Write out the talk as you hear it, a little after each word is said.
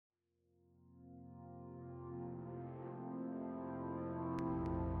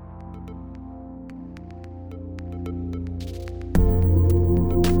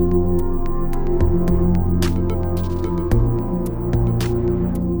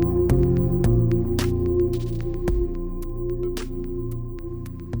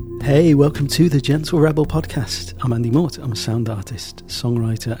Hey, welcome to the Gentle Rebel podcast. I'm Andy Mort. I'm a sound artist,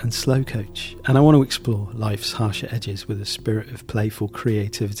 songwriter and slow coach, and I want to explore life's harsher edges with a spirit of playful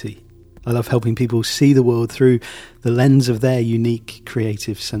creativity. I love helping people see the world through the lens of their unique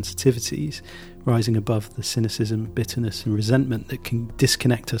creative sensitivities, rising above the cynicism, bitterness and resentment that can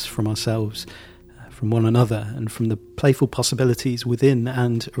disconnect us from ourselves, from one another, and from the playful possibilities within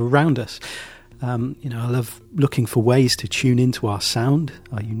and around us. I love looking for ways to tune into our sound,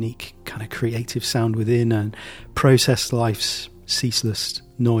 our unique kind of creative sound within, and process life's ceaseless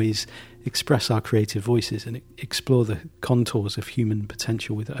noise, express our creative voices, and explore the contours of human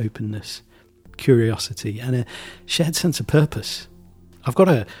potential with openness, curiosity, and a shared sense of purpose. I've got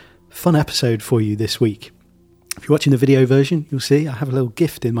a fun episode for you this week. If you're watching the video version, you'll see I have a little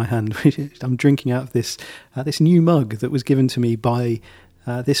gift in my hand. I'm drinking out of this new mug that was given to me by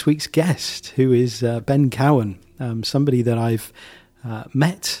this week's guest, who is Ben Cowan, somebody that I've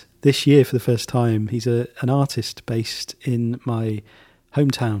met this year for the first time. He's an artist based in my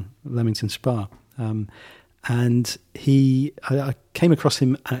hometown, Leamington Spa, and I came across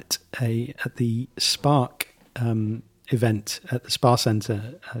him at the Spark event at the Spa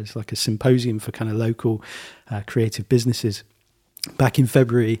Centre. It's like a symposium for kind of local creative businesses back in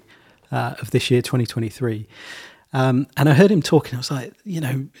February of this year, 2023. And I heard him talking. I was like,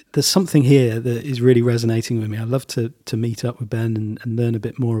 there's something here that is really resonating with me. I'd love to meet up with Ben and learn a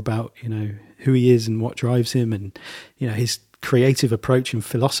bit more about, who he is and what drives him. And, his creative approach and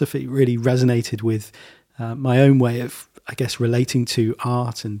philosophy really resonated with my own way of, I guess, relating to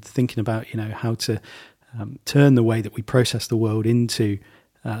art and thinking about, how to turn the way that we process the world into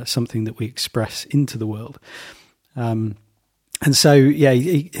something that we express into the world. And so,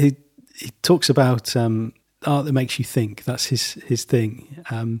 he talks about art that makes you think. That's his thing.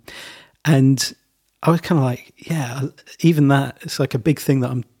 And I was kind of like, even that, it's like a big thing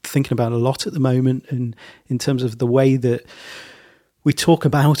that I'm thinking about a lot at the moment, and in terms of the way that we talk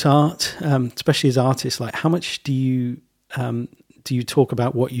about art, especially as artists. Like, how much do you talk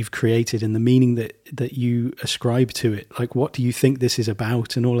about what you've created and the meaning that you ascribe to it? Like, what do you think this is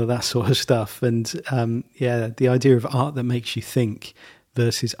about, and all of that sort of stuff. And the idea of art that makes you think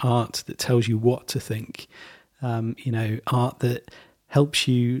versus art that tells you what to think, art that helps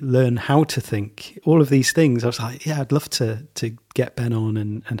you learn how to think, all of these things. I was like, I'd love to get Ben on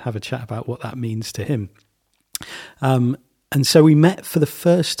and have a chat about what that means to him. And so we met for the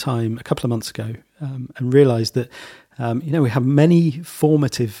first time a couple of months ago, and realised that, we have many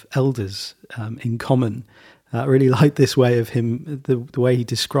formative elders in common. I really like this way of him, the way he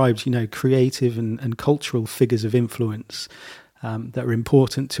describes, creative and cultural figures of influence that are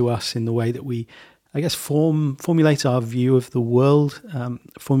important to us in the way that we, I guess, formulate our view of the world,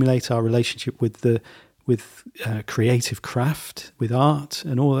 formulate our relationship with creative craft, with art,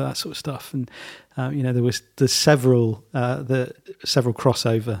 and all of that sort of stuff. And there's several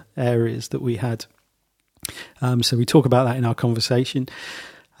crossover areas that we had. So we talk about that in our conversation.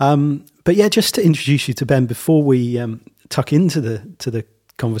 But just to introduce you to Ben before we tuck into the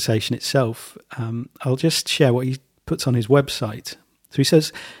conversation itself, I'll just share what he puts on his website. So he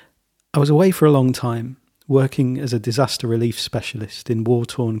says, "I was away for a long time, working as a disaster relief specialist in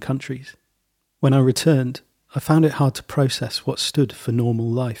war-torn countries. When I returned, I found it hard to process what stood for normal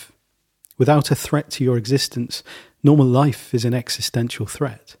life. Without a threat to your existence, normal life is an existential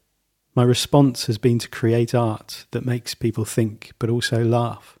threat. My response has been to create art that makes people think, but also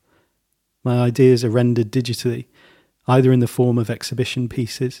laugh. My ideas are rendered digitally, either in the form of exhibition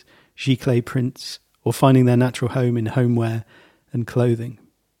pieces, giclée prints, or finding their natural home in homeware and clothing.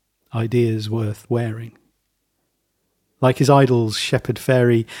 Ideas worth wearing." Like his idols Shepard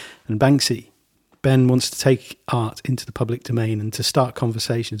Fairey and Banksy, Ben wants to take art into the public domain and to start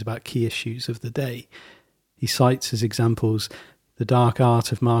conversations about key issues of the day. He cites as examples the dark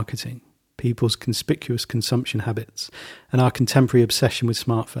art of marketing, people's conspicuous consumption habits, and our contemporary obsession with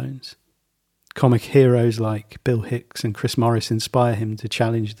smartphones. Comic heroes like Bill Hicks and Chris Morris inspire him to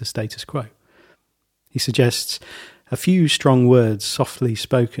challenge the status quo. He suggests a few strong words softly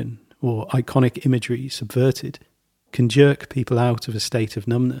spoken or iconic imagery subverted can jerk people out of a state of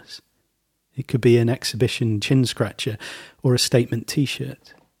numbness. It could be an exhibition chin scratcher or a statement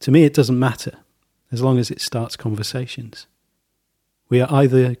t-shirt. To me, it doesn't matter, as long as it starts conversations. We are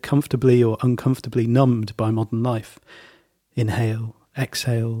either comfortably or uncomfortably numbed by modern life. Inhale,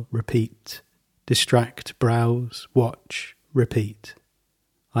 exhale, repeat. Distract, browse, watch, repeat.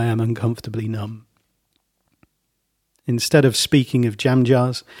 I am uncomfortably numb. Instead of speaking of jam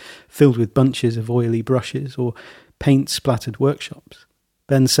jars filled with bunches of oily brushes or paint-splattered workshops,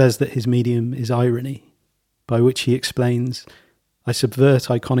 Ben says that his medium is irony, by which he explains, I subvert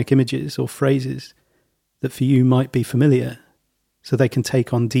iconic images or phrases that for you might be familiar, so they can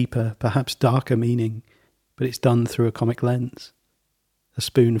take on deeper, perhaps darker meaning, but it's done through a comic lens. A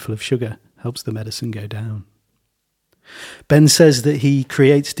spoonful of sugar helps the medicine go down. Ben says that he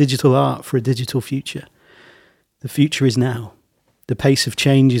creates digital art for a digital future. The future is now. The pace of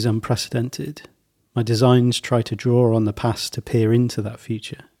change is unprecedented. My designs try to draw on the past to peer into that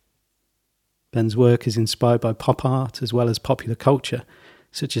future. Ben's work is inspired by pop art as well as popular culture,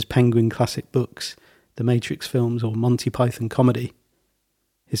 such as Penguin classic books, the Matrix films or Monty Python comedy.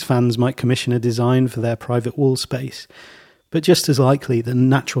 His fans might commission a design for their private wall space, but just as likely the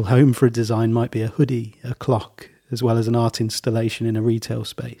natural home for a design might be a hoodie, a clock, as well as an art installation in a retail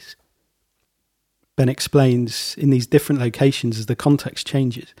space. Ben explains, in these different locations as the context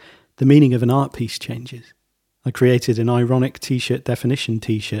changes, the meaning of an art piece changes. I created an ironic t-shirt definition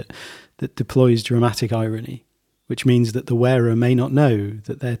t-shirt that deploys dramatic irony, which means that the wearer may not know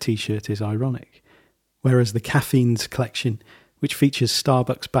that their t-shirt is ironic. Whereas the Caffeines collection, which features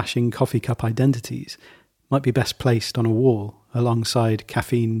Starbucks bashing coffee cup identities, might be best placed on a wall alongside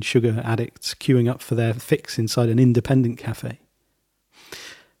caffeine sugar addicts queuing up for their fix inside an independent cafe.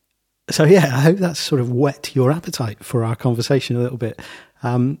 So yeah, I hope that's sort of whet your appetite for our conversation a little bit.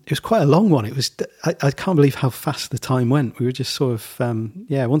 It was quite a long one. It was, I can't believe how fast the time went. We were just sort of,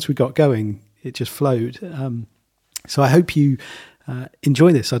 once we got going, it just flowed. So I hope you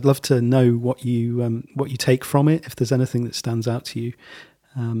enjoy this. I'd love to know what you take from it. If there's anything that stands out to you,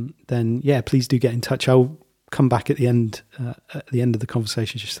 then yeah, please do get in touch. I'll come back at the end of the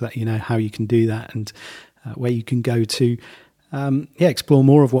conversation just to let you know how you can do that and where you can go to explore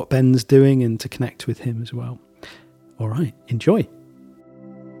more of what Ben's doing and to connect with him as well. All right, enjoy.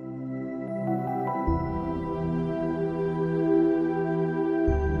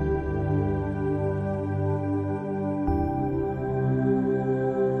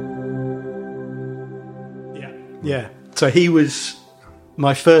 Yeah. So he was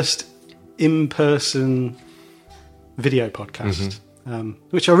my first in-person video podcast,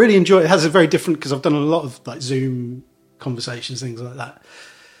 which I really enjoy. It has a very different, because I've done a lot of like Zoom conversations, things like that.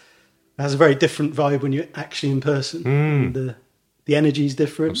 It has a very different vibe when you're actually in person. And the energy is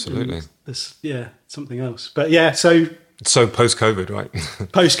different. Absolutely. There's something else. But yeah, so post-COVID, right?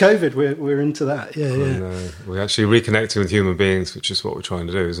 Post-COVID, we're into that. Yeah. We're actually reconnecting with human beings, which is what we're trying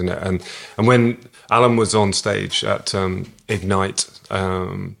to do, isn't it? And when Alan was on stage at Ignite,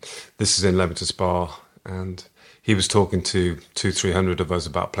 this is in Leamington Spa, and he was talking to 200-300 of us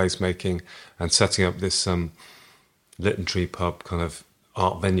about placemaking and setting up this Lytton Tree pub kind of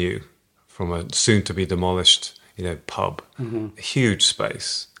art venue from a soon-to-be demolished, pub, a huge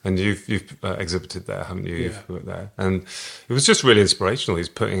space. And you've exhibited there, haven't you? You've worked there. And it was just really inspirational. He's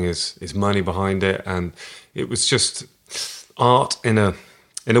putting his money behind it, and it was just art in a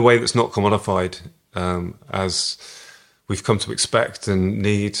way that's not commodified, as we've come to expect and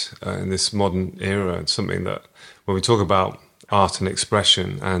need in this modern era. It's something that when we talk about art and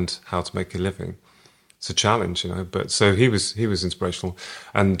expression and how to make a living, it's a challenge, But so he was inspirational,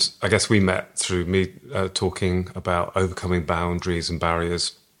 and I guess we met through me talking about overcoming boundaries and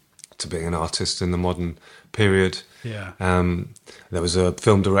barriers to being an artist in the modern period. Yeah. There was a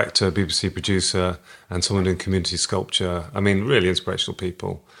film director, BBC producer, and someone doing community sculpture. I mean, really inspirational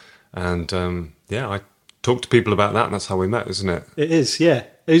people. And I talked to people about that, and that's how we met, isn't it? It is, yeah.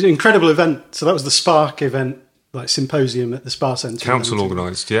 It was an incredible event. So that was the Spark event, like symposium at the Spa Centre. Council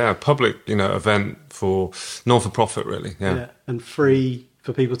organised, public, event for non-for-profit, really. Yeah, and free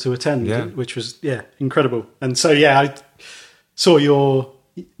for people to attend, which was incredible. And so I saw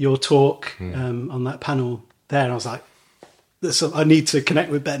your talk on that panel there, and I was like, I need to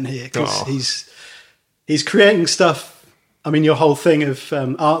connect with Ben here, because he's creating stuff. I mean, your whole thing of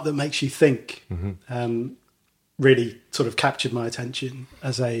art that makes you think really sort of captured my attention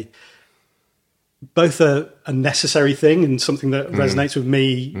as both a necessary thing and something that resonates with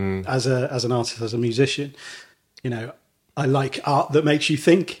me as an artist, as a musician. I like art that makes you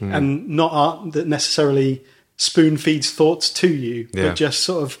think, and not art that necessarily spoon feeds thoughts to you, but just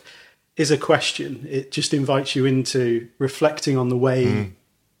sort of is a question. It just invites you into reflecting on the way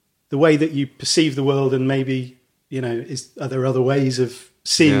that you perceive the world, and maybe are there other ways of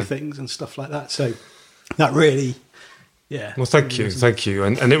seeing things and stuff like that. So that really, Well, thank you,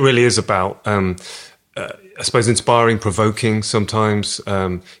 and it really is about, I suppose, inspiring, provoking. Sometimes,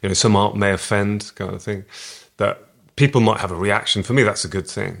 some art may offend, kind of thing. That people might have a reaction. For me, that's a good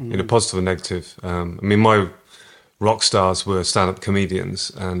thing. Positive or negative. I mean, my rock stars were stand-up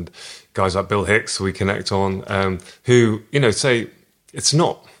comedians, and guys like Bill Hicks we connect on, who, say, it's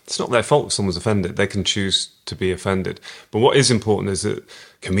not their fault if someone's offended. They can choose to be offended. But what is important is that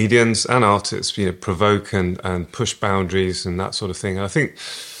comedians and artists, provoke and push boundaries and that sort of thing. And I think,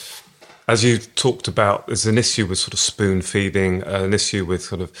 as you talked about, there's an issue with sort of spoon feeding, an issue with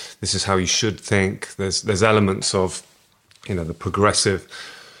sort of this is how you should think. There's elements of, the progressive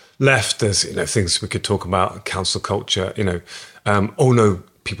left. There's things we could talk about, cancel culture. Oh no,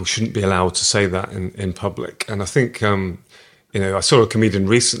 people shouldn't be allowed to say that in public. And I think I saw a comedian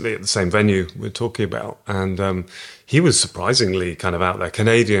recently at the same venue we're talking about, and he was surprisingly kind of out there,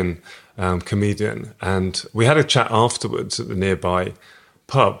 Canadian comedian. And we had a chat afterwards at the nearby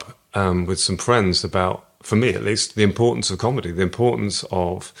pub with some friends about, for me at least, the importance of comedy, the importance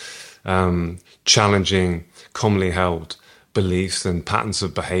of challenging commonly held beliefs and patterns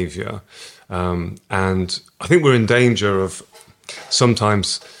of behaviour. And I think we're in danger of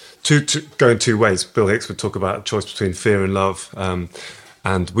sometimes going two ways. Bill Hicks would talk about a choice between fear and love.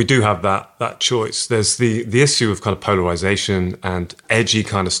 And we do have that choice. There's the issue of kind of polarisation and edgy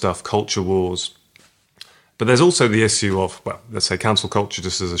kind of stuff, culture wars. But there's also the issue of, well, let's say cancel culture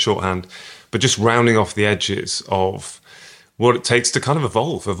just as a shorthand, but just rounding off the edges of what it takes to kind of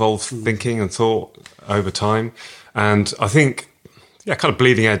evolve thinking and thought over time. And I think, kind of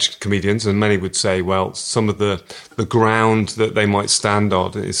bleeding edge comedians, and many would say, well, some of the ground that they might stand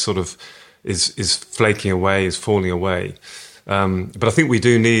on is sort of is flaking away, is falling away. But I think we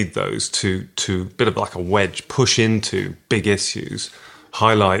do need those to bit of like a wedge, push into big issues,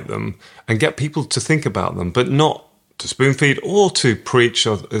 highlight them, and get people to think about them, but not to spoon feed or to preach,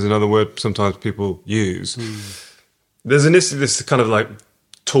 is another word sometimes people use. There's an issue, this kind of like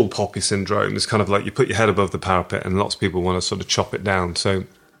tall poppy syndrome. It's kind of like you put your head above the parapet and lots of people want to sort of chop it down. So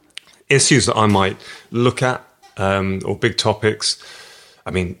issues that I might look at, or big topics,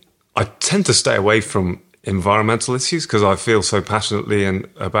 I mean, I tend to stay away from environmental issues because I feel so passionately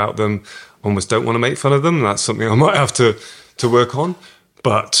about them, almost don't want to make fun of them. That's something I might have to work on.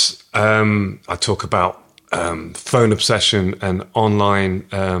 But I talk about phone obsession and online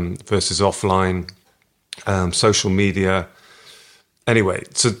versus offline, social media. Anyway,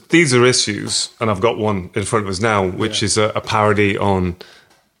 so these are issues, and I've got one in front of us now, which is a parody on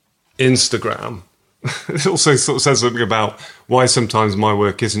Instagram. It also sort of says something about why sometimes my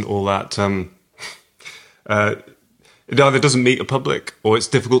work isn't all that... it either doesn't meet a public or it's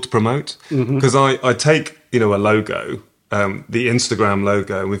difficult to promote. Because I take, a logo, the Instagram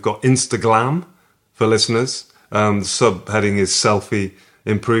logo, and we've got Instaglam for listeners. The subheading is selfie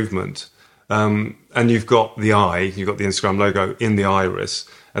improvement. And you've got the eye, you've got the Instagram logo in the iris,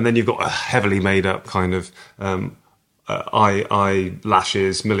 and then you've got a heavily made up kind of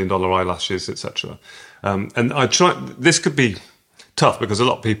eyelashes, $1 million eyelashes, etc. And I try. This could be tough because a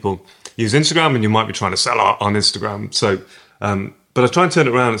lot of people use Instagram, and you might be trying to sell art on Instagram. So, but I try and turn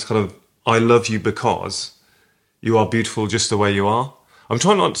it around. It's kind of, I love you because you are beautiful just the way you are. I'm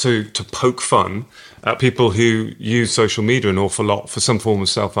trying not to poke fun at people who use social media an awful lot for some form of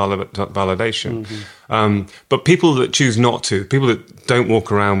self-validation. But people that choose not to, people that don't walk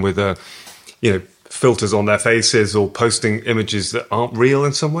around with filters on their faces or posting images that aren't real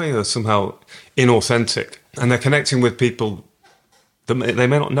in some way or somehow inauthentic, and they're connecting with people that they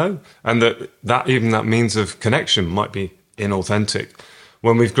may not know, and that means of connection might be inauthentic.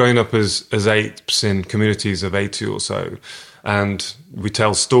 When we've grown up as apes in communities of 80 or so, and we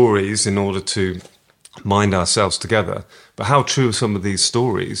tell stories in order to mind ourselves together. But how true are some of these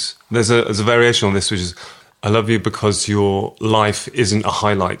stories? There's a variation on this, which is, I love you because your life isn't a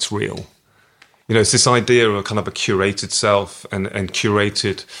highlights reel. It's this idea of a kind of a curated self and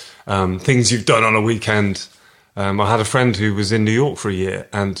curated things you've done on a weekend. I had a friend who was in New York for a year,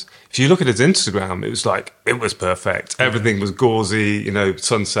 and if you look at his Instagram, it was perfect. Everything was gauzy,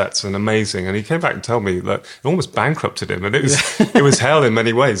 sunsets and amazing. And he came back and told me that it almost bankrupted him, and it was hell in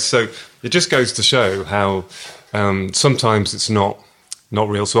many ways. So it just goes to show how sometimes it's not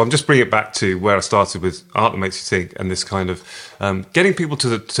real. So I'm just bringing it back to where I started with art that makes you think, and this kind of getting people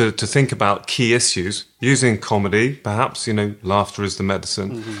to think about key issues using comedy, perhaps. Laughter is the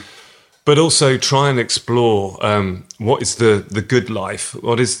medicine. But also try and explore what is the good life,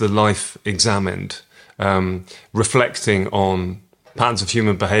 what is the life examined, reflecting on patterns of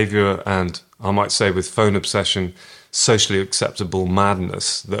human behaviour and, I might say with phone obsession, socially acceptable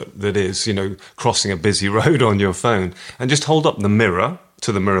madness that is, crossing a busy road on your phone, and just hold up the mirror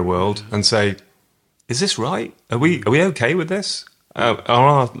to the mirror world and say, is this right? Are we okay with this? Are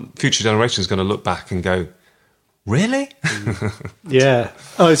our future generations going to look back and go, really? Yeah.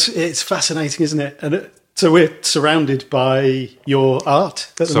 Oh, it's fascinating, isn't it? And so we're surrounded by your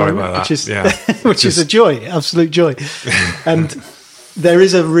art at the moment, about that. which is a joy, absolute joy. And there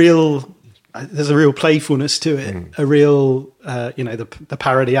is a real there's a real playfulness to it, a real the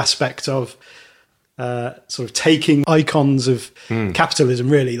parody aspect of sort of taking icons of capitalism,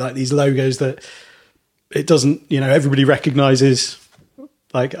 really, like these logos that it doesn't, everybody recognizes.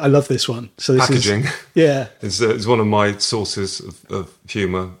 Like, I love this one. So this packaging, is one of my sources of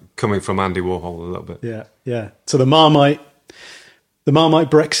humour, coming from Andy Warhol a little bit. Yeah. So the Marmite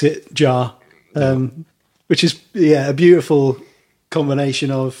Brexit jar, which is a beautiful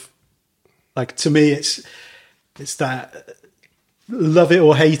combination of, like, to me it's that love it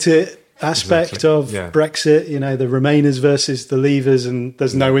or hate it aspect of Brexit. The Remainers versus the Leavers, and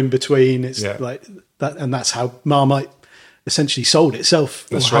there's no in between. It's like that, and that's how Marmite essentially sold itself.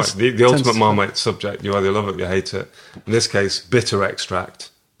 That's right. The ultimate Marmite subject. You either love it or you hate it. In this case, bitter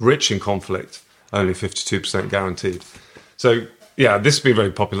extract, rich in conflict, only 52% guaranteed. So, this has been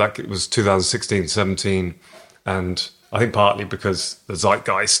very popular. Like, it was 2016, 17, and I think partly because the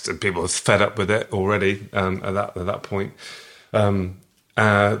zeitgeist and people are fed up with it already at that point. The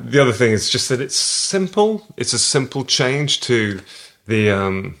other thing is just that it's simple. It's a simple change to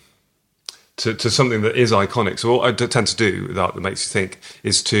the to something that is iconic. So what I tend to do that makes you think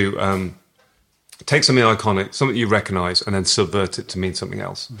is to take something iconic, something you recognise, and then subvert it to mean something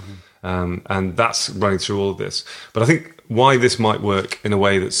else. And that's running through all of this. But I think why this might work in a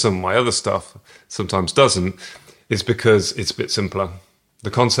way that some of my other stuff sometimes doesn't is because it's a bit simpler.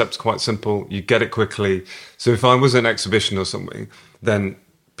 The concept's quite simple. You get it quickly. So if I was at an exhibition or something, then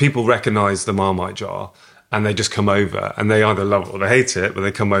people recognise the Marmite jar, and they just come over, and they either love it or they hate it, but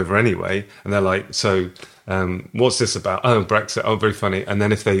they come over anyway, and they're like, so what's this about? Oh, Brexit. Oh, very funny. And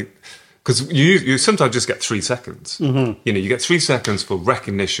then if they... Because you sometimes just get 3 seconds. Mm-hmm. You get 3 seconds for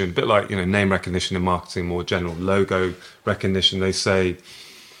recognition, a bit like, name recognition in marketing, more general logo recognition. They say,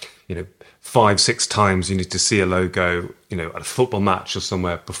 5-6 times you need to see a logo, at a football match or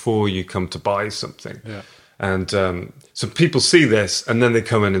somewhere before you come to buy something. Yeah. And so people see this, and then they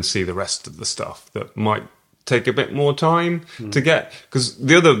come in and see the rest of the stuff that might take a bit more time to get. Because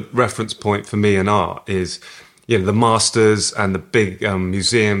the other reference point for me in art is, the masters and the big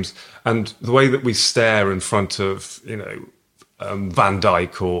museums, and the way that we stare in front of, Van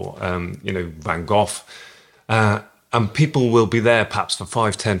Dyck or, Van Gogh. And people will be there perhaps for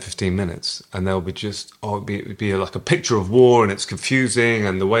 5, 10, 15 minutes, and they'll be just, it'll be like a picture of war, and it's confusing,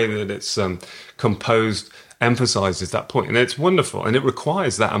 and the way that it's composed emphasizes that point, and it's wonderful, and it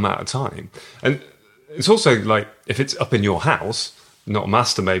requires that amount of time. And it's also like, if it's up in your house, not a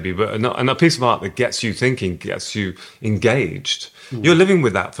master maybe, but a piece of art that gets you thinking, gets you engaged, you're living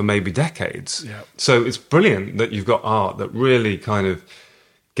with that for maybe decades. Yeah. So it's brilliant that you've got art that really kind of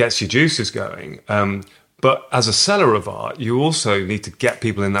gets your juices going. But as a seller of art, you also need to get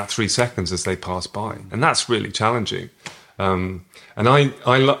people in that 3 seconds as they pass by, and that's really challenging. And I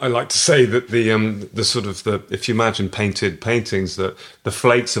like to say that the sort of if you imagine painted paintings, that the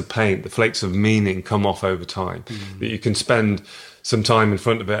flakes of paint, the flakes of meaning come off over time. That you can spend some time in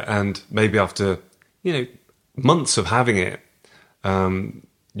front of it, and maybe after months of having it,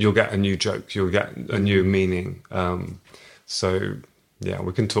 you'll get a new joke, you'll get a new meaning. So. Yeah,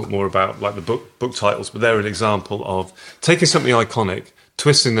 we can talk more about like the book titles, but they're an example of taking something iconic,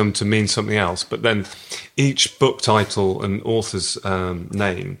 twisting them to mean something else, but then each book title and author's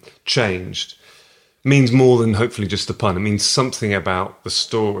name changed means more than hopefully just a pun. It means something about the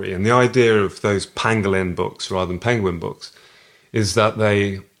story. And the idea of those pangolin books rather than penguin books is that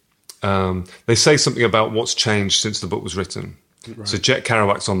they say something about what's changed since the book was written. Right. So Jack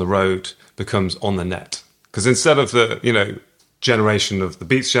Kerouac's On the Road becomes On the Net. Because instead of the, generation of the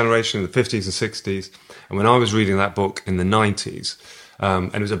Beats generation in the 50s and 60s, and when I was reading that book in the 90s,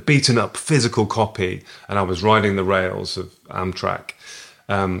 and it was a beaten up physical copy, and I was riding the rails of Amtrak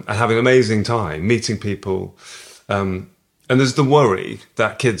and having an amazing time meeting people, and there's the worry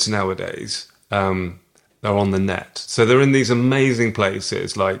that kids nowadays are on the net, so they're in these amazing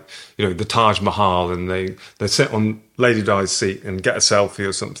places like the Taj Mahal, and they sit on Lady Di's seat and get a selfie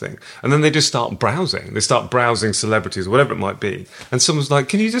or something, and then they just start browsing. They start browsing celebrities, whatever it might be, and someone's like,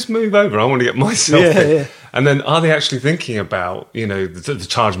 "Can you just move over? I want to get my selfie." Yeah. And then are they actually thinking about the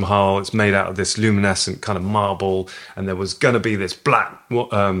Taj Mahal? It's made out of this luminescent kind of marble, and there was going to be this black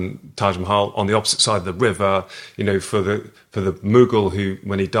Taj Mahal on the opposite side of the river, for the Mughal who,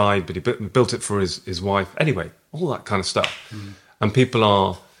 when he died, but he built it for his wife. Anyway, all that kind of stuff, and people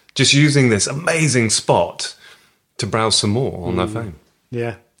are just using this amazing spot to browse some more on their phone.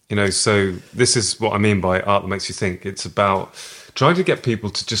 Yeah. So this is what I mean by art that makes you think. It's about trying to get people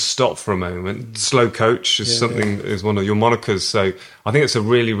to just stop for a moment. Slow coach is is one of your monikers. So I think it's a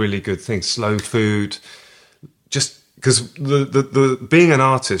really, really good thing. Slow food. Just because the being an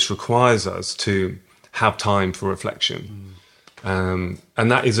artist requires us to have time for reflection. And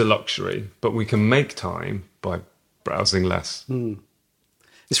that is a luxury, but we can make time by browsing less.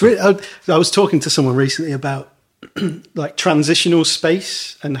 It's really. I was talking to someone recently about like transitional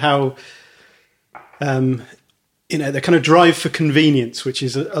space and how, the kind of drive for convenience, which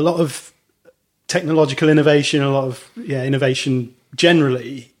is a lot of technological innovation, a lot of innovation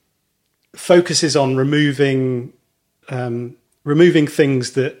generally focuses on removing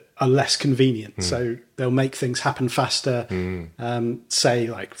things that are less convenient. So they'll make things happen faster, say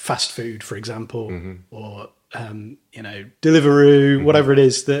like fast food, for example, or, Deliveroo, whatever it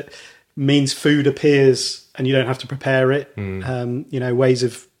is that means food appears and you don't have to prepare it. Ways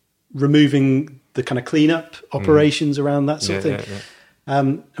of removing the kind of cleanup operations around that sort of thing.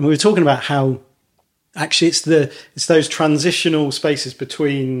 And we were talking about how actually it's those transitional spaces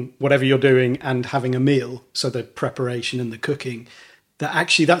between whatever you're doing and having a meal. So the preparation and the cooking,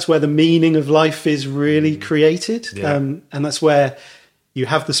 that's where the meaning of life is really created. And that's where you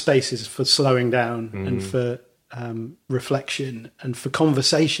have the spaces for slowing down and for reflection and for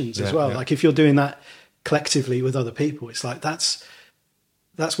conversations as well. Like if you're doing that collectively with other people, it's like that's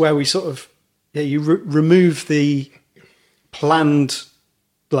where we sort of remove the planned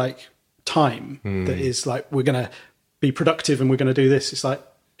like time that is like we're going to be productive and we're going to do this. It's like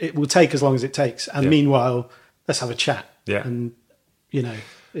it will take as long as it takes, and meanwhile let's have a chat. And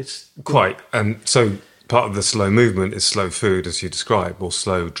it's quite. And so part of the slow movement is slow food, as you describe, or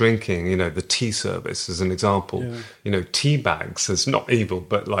slow drinking. The tea service as an example. Tea bags is not evil,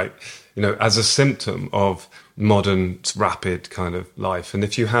 but like as a symptom of modern rapid kind of life. And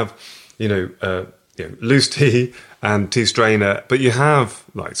if you have loose tea and tea strainer, but you have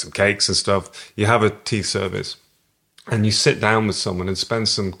like some cakes and stuff, you have a tea service and you sit down with someone and spend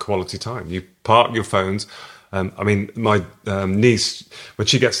some quality time. You park your phones. My niece, when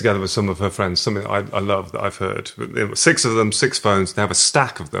she gets together with some of her friends, something I love that I've heard, 6 of them, 6 phones, they have a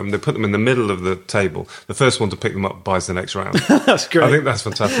stack of them, they put them in the middle of the table. The first one to pick them up buys the next round. That's great. I think that's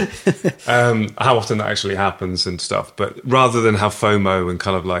fantastic. How often that actually happens and stuff. But rather than have FOMO and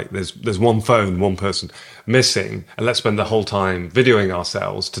kind of like there's one phone, one person missing, and let's spend the whole time videoing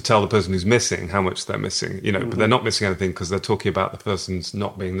ourselves to tell the person who's missing how much they're missing, but they're not missing anything because they're talking about the person's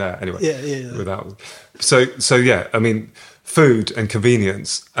not being there anyway. Without. So food and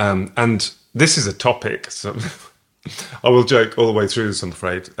convenience, and this is a topic. So I will joke all the way through this, I'm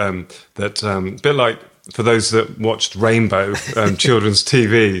afraid, that a bit like for those that watched Rainbow children's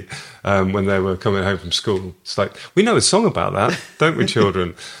TV when they were coming home from school. It's like, we know a song about that, don't we,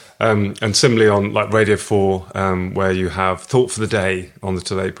 children? And similarly on like Radio 4, where you have Thought for the Day on the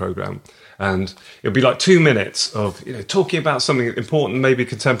Today programme. And it'll be like 2 minutes of talking about something important, maybe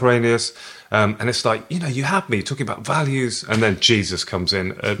contemporaneous, and it's like you have me talking about values, and then Jesus comes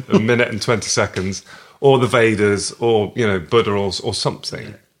in at a minute and 20 seconds, or the Vedas, or Buddha, or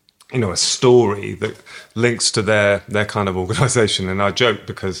something, a story that links to their kind of organisation. And I joke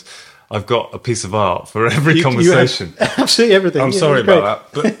because I've got a piece of art for every conversation. You have absolutely everything. I'm sorry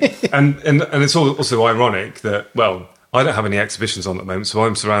about that, but and it's also ironic that I don't have any exhibitions on at the moment, so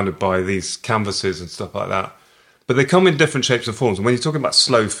I'm surrounded by these canvases and stuff like that. But they come in different shapes and forms. And when you're talking about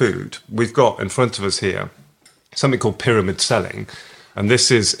slow food, we've got in front of us here something called pyramid selling. And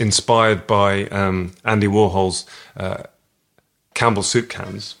this is inspired by Andy Warhol's Campbell soup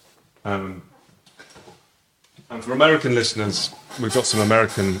cans. And for American listeners, we've got some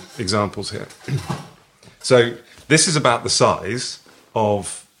American examples here. So this is about the size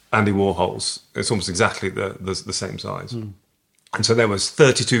of Andy Warhol's. It's almost exactly the same size. And so there was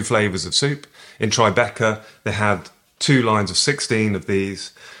 32 flavours of soup. In Tribeca, they had 2 lines of 16 of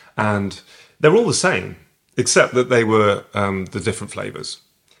these. And they're all the same, except that they were the different flavours.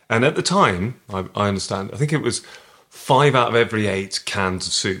 And at the time, I understand, I think it was 5 out of every 8 cans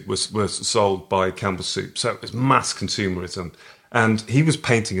of soup were sold by Campbell Soup. So it was mass consumerism. And he was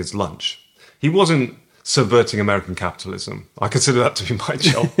painting his lunch. He wasn't subverting American capitalism. I consider that to be my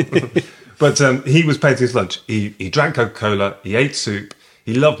job. But he was painting his lunch. He drank Coca-Cola, he ate soup,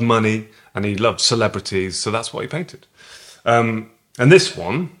 he loved money, and he loved celebrities, so that's what he painted. And this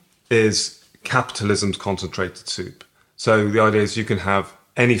one is capitalism's concentrated soup. So the idea is you can have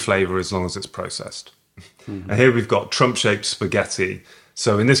any flavour as long as it's processed. And here we've got Trump-shaped spaghetti.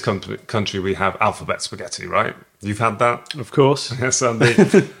 So in this country, we have alphabet spaghetti, right? You've had that? Of course. Yes, Andy.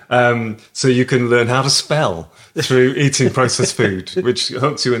 So you can learn how to spell through eating processed food, which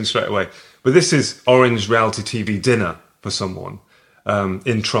hooks you in straight away. But this is orange reality TV dinner for someone.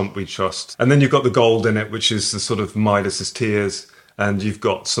 In Trump we trust. And then you've got the gold in it, which is the sort of Midas's tears. and you've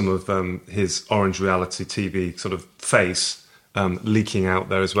got some of his Orange Reality TV sort of face leaking out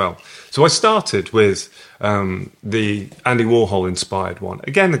there as well. So I started with the Andy Warhol inspired one.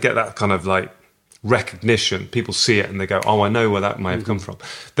 Again, to get that kind of like recognition. People see it and they go, oh, I know where that may have come from.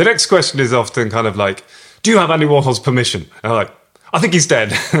 The next question is often kind of like, do you have Andy Warhol's permission? And I'm like, I think he's dead.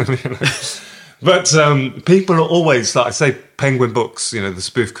 But people are always, like I say, Penguin books, you know, the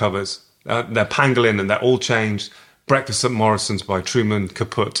spoof covers, they're pangolin and they're all changed. Breakfast at Morrison's by Truman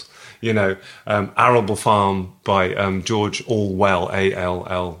Capote, you know, Arable Farm by George Allwell,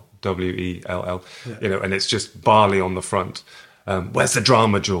 Allwell, you know, and it's just barley on the front. Where's the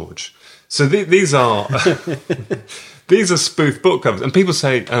drama, George? So these are these are spoof book covers, and people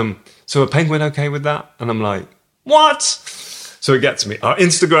say, "So are Penguin okay with that?" And I'm like, "What?" So it gets me. Are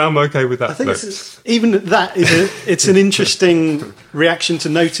Instagram okay with that? I think even that it's an interesting reaction to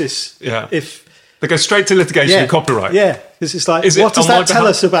notice. Yeah. If they go straight to litigation and copyright. Yeah, because it's like, what does that tell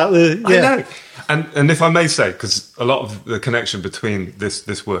us about the? Yeah. I know. And if I may say, because a lot of the connection between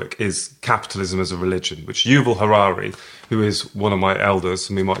this work is capitalism as a religion, which Yuval Harari, who is one of my elders,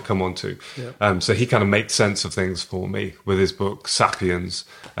 and we might come on to. Yeah. So he kind of makes sense of things for me with his book Sapiens,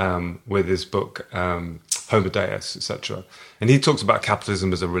 with his book Homo Deus, etc. And he talks about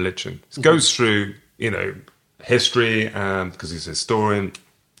capitalism as a religion. It goes through, you know, history, because he's a historian,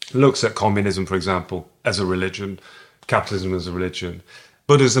 looks at communism, for example, as a religion, capitalism as a religion,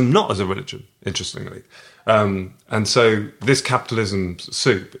 Buddhism not as a religion, interestingly. And so this capitalism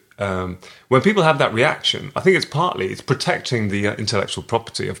soup, when people have that reaction, I think it's protecting the intellectual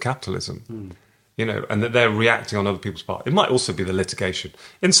property of capitalism, you know, and that they're reacting on other people's part. It might also be the litigation.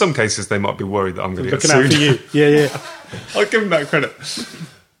 In some cases, they might be worried that I'm going to get sued. Looking out for you. Yeah. I'll give them that credit.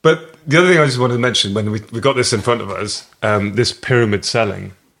 But the other thing I just wanted to mention when we got this in front of us, this pyramid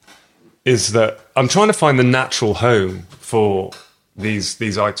selling, is that I'm trying to find the natural home for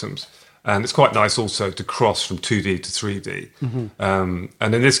these items. And it's quite nice also to cross from 2D to 3D. Mm-hmm.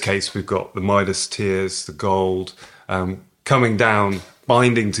 And in this case, we've got the Midas tears, the gold, coming down,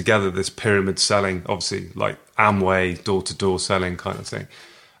 binding together this pyramid selling, obviously like Amway, door-to-door selling kind of thing.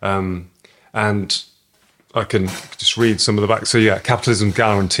 And I can just read some of the back. So yeah, capitalism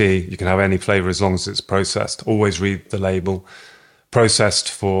guarantee, you can have any flavour as long as it's processed. Always read the label. Processed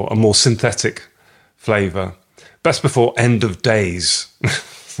for a more synthetic flavour. Best before end of days.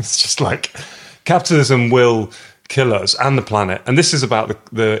 It's just like capitalism will kill us and the planet. And this is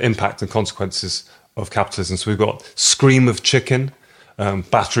about the impact and consequences of capitalism. So we've got scream of chicken,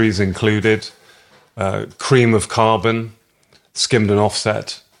 batteries included, cream of carbon, skimmed and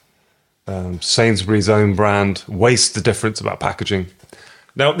offset, Sainsbury's own brand, waste the difference about packaging.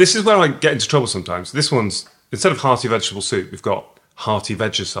 Now, this is where I get into trouble sometimes. This one's, instead of hearty vegetable soup, we've got hearty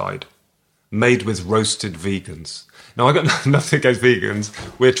vegicide, made with roasted vegans. Now, I got nothing against vegans.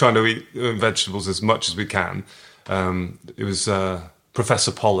 We're trying to eat vegetables as much as we can. It was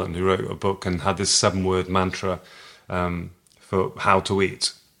Professor Pollan who wrote a book and had this 7-word mantra for how to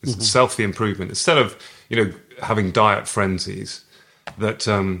eat. It's self-improvement. Instead of, you know, having diet frenzies, that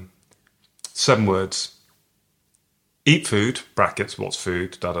 7 words: eat food, brackets, what's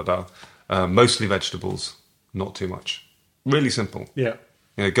food, mostly vegetables, not too much. Really simple. Yeah.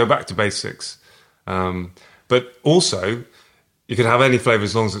 You know, go back to basics. But also, you can have any flavour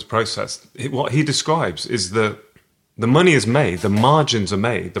as long as it's processed. What he describes is that the money is made, the margins are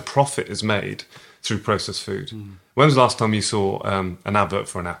made, the profit is made through processed food. When was the last time you saw an advert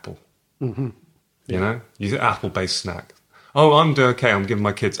for an apple? Mm-hmm. You know? Apple-based snack. Oh, I'm doing okay, I'm giving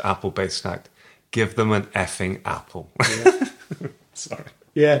my kids apple-based snack. Give them an effing apple. Yeah. Sorry.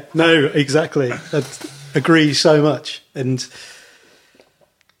 Yeah, no, exactly. I agree so much. And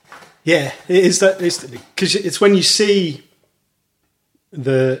yeah, it is that, because it's when you see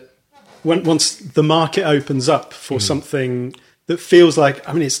once the market opens up for something that feels like,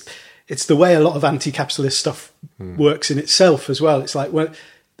 I mean, it's the way a lot of anti-capitalist stuff works in itself as well. It's like when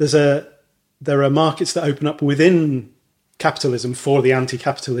there are markets that open up within capitalism for the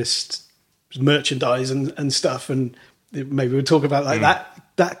anti-capitalist merchandise and stuff, and maybe we'll talk about like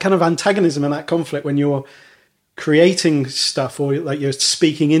that kind of antagonism and that conflict when you're creating stuff or like you're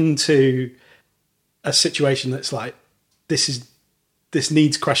speaking into a situation that's like this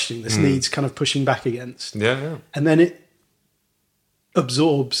needs questioning, this needs kind of pushing back against, and then it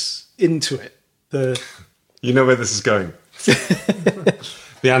absorbs into it you know where this is going.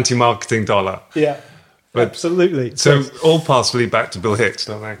 The anti-marketing dollar. But, absolutely. So all paths lead back to Bill Hicks,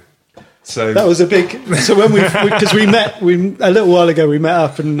 don't they? So that was a big. So when because we met a little while ago, we met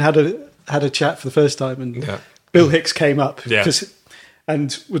up and had a chat for the first time, and Bill Hicks came up,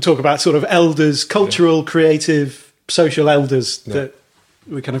 and we'll talk about sort of elders, cultural, creative social elders that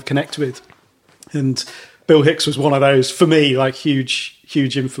we kind of connect with. And Bill Hicks was one of those, for me, like huge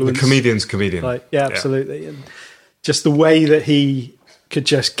influence. The comedian's comedian. Like, yeah, absolutely. And just the way that he could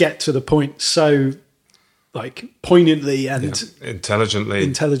just get to the point so like poignantly and intelligently,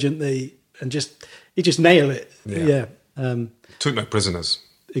 and he just nailed it. Yeah. Took no prisoners.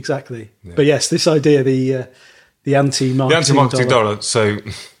 Exactly. Yeah. But yes, this idea, the anti-marketing dollar. So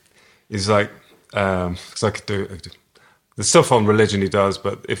he's like, because I could do the stuff on religion he does,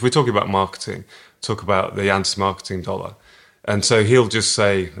 but if we're talking about marketing, talk about the anti-marketing dollar. And so he'll just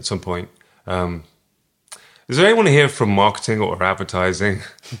say at some point, is there anyone here from marketing or advertising?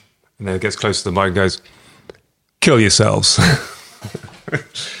 And then it gets close to the mic and goes, kill yourselves.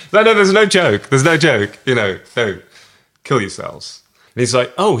 No, there's no joke. There's no joke. No, kill yourselves. And he's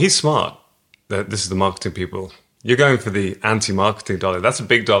like, oh, he's smart. This is the marketing people. You're going for the anti-marketing dollar. That's a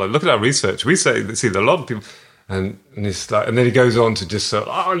big dollar. Look at our research. We see that a lot of people... And he's like, and then he goes on to just say,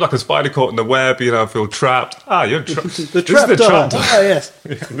 I'm like a spider caught in the web, I feel trapped. You're trapped. The trap dollar. Oh, yes.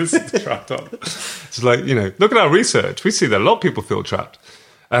 This is the trap dollar. It's like, look at our research. We see that a lot of people feel trapped.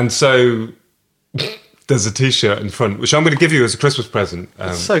 And so there's a T-shirt in front, which I'm going to give you as a Christmas present,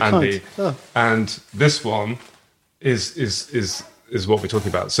 so Andy. Kind. Oh. And this one is what we're talking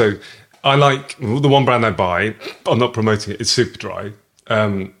about. So I like the one brand I buy. I'm not promoting it. It's Super Dry.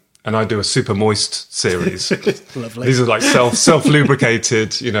 And I do a super moist series. Lovely. These are like self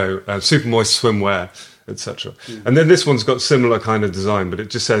lubricated, super moist swimwear, etc. And then this one's got similar kind of design, but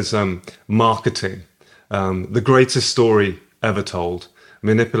it just says marketing, the greatest story ever told,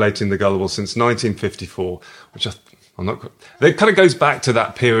 manipulating the gullible since 1954, which I'm not. It kind of goes back to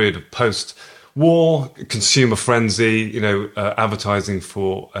that period of post-war consumer frenzy, advertising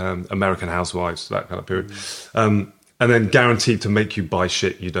for American housewives, that kind of period. And then guaranteed to make you buy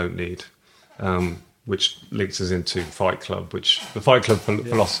shit you don't need, which links us into Fight Club, which the Fight Club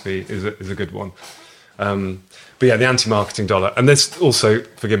philosophy is a good one. But yeah, the anti-marketing dollar. And this also,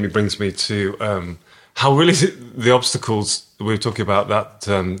 forgive me, brings me to how really the obstacles, we were talking about that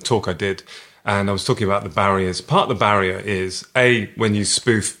talk I did, and I was talking about the barriers. Part of the barrier is, when you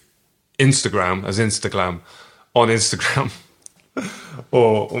spoof Instagram as Instagram on Instagram,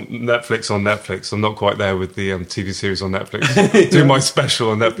 or Netflix on Netflix. I'm not quite there with the TV series on Netflix. Do my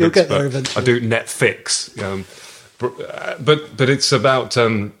special on Netflix. You'll get there eventually. I do Netflix. But it's about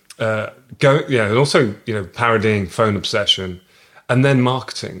and also parodying phone obsession, and then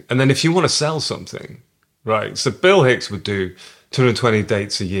marketing, and then if you want to sell something, right? So Bill Hicks would do 220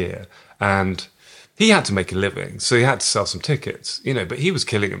 dates a year, and he had to make a living, so he had to sell some tickets, but he was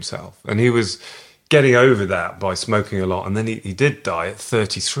killing himself, and he was getting over that by smoking a lot. And then he did die at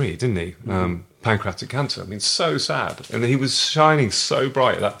 33, didn't he? Pancreatic cancer. I mean, so sad. And he was shining so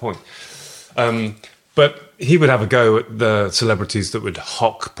bright at that point. But he would have a go at the celebrities that would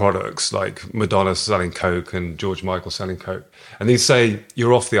hawk products, like Madonna selling Coke and George Michael selling Coke. And he'd say,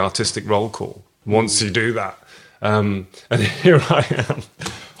 you're off the artistic roll call once you do that. And here I am,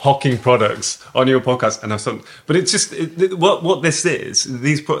 hawking products on your podcast, and I've thought, but it's just what this is.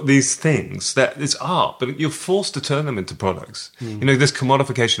 These things that it's art, but you're forced to turn them into products. This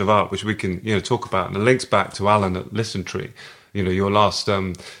commodification of art, which we can talk about, and it links back to Alan at Listen Tree, your last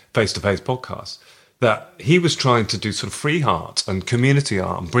face-to-face podcast. That he was trying to do sort of free art and community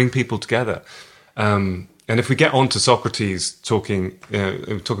art and bring people together. And if we get on to Socrates talking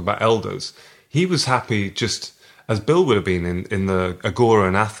about elders, he was happy just as Bill would have been in the Agora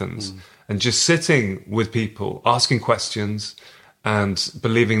in Athens, and just sitting with people, asking questions, and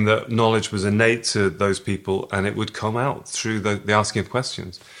believing that knowledge was innate to those people, and it would come out through the asking of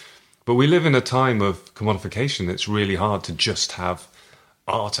questions. But we live in a time of commodification. It's really hard to just have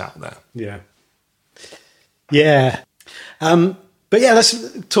art out there. Yeah. But yeah,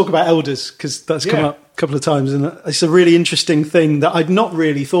 let's talk about elders, because that's come up a couple of times, and it's a really interesting thing that I'd not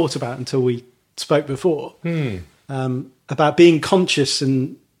really thought about until we spoke before. About being conscious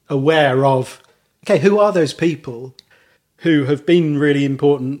and aware of, who are those people who have been really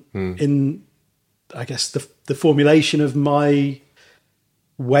important in, I guess, the formulation of my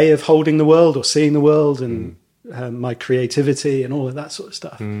way of holding the world or seeing the world, and my creativity and all of that sort of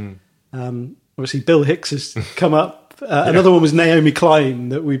stuff. Obviously, Bill Hicks has come up. Another one was Naomi Klein,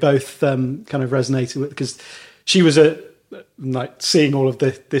 that we both kind of resonated with, because she was seeing all of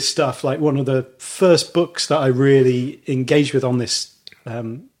this stuff, like one of the first books that I really engaged with on this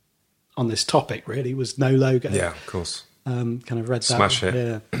topic really was No Logo. Yeah, of course. Kind of read that. Smash hit.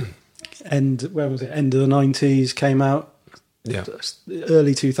 Yeah. And when was it? End of the 90s came out. Yeah.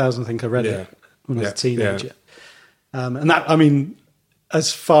 Early 2000s, I think I read it when I was a teenager. Yeah. And that, I mean,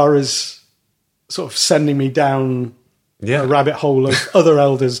 as far as sort of sending me down rabbit hole of other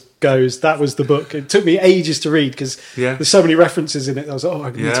elders goes. That was the book. It took me ages to read because there's so many references in it. I was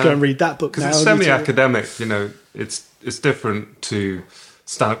like, I need to go and read that book now. Because it's semi-academic, it's different to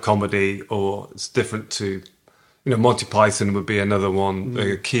stand-up comedy, or it's different to, Monty Python would be another one,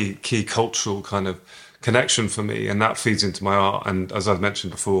 a key cultural kind of connection for me, and that feeds into my art. And as I've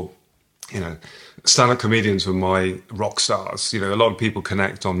mentioned before, stand-up comedians were my rock stars. A lot of people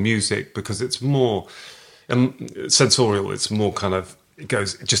connect on music because it's more sensorial. It's more kind of it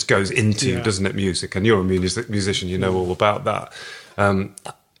just goes into you, doesn't it? Music, and you're a musician, you know all about that.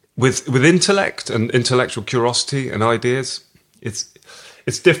 With intellect and intellectual curiosity and ideas,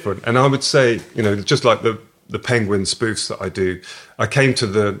 it's different. And I would say, just like the Penguin spoofs that I do, I came to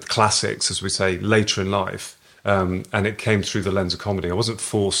the classics, as we say, later in life, and it came through the lens of comedy. I wasn't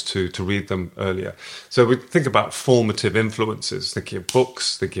forced to read them earlier. So we think about formative influences, thinking of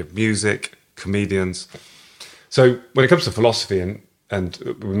books, thinking of music, comedians. So when it comes to philosophy, and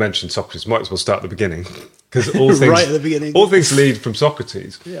we mentioned Socrates, might as well start at the beginning, because all things right at the beginning, all things lead from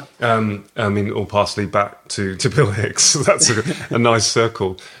Socrates. Yeah. All paths lead back to Bill Hicks. So that's a nice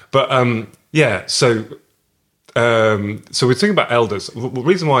circle. But so we're thinking about elders. The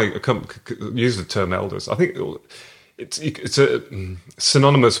reason why I use the term elders, I think it's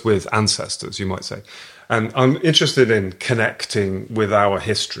synonymous with ancestors, you might say. And I'm interested in connecting with our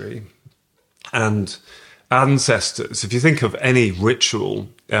history and ancestors. If you think of any ritual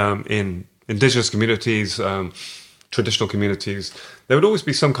in indigenous communities, traditional communities, there would always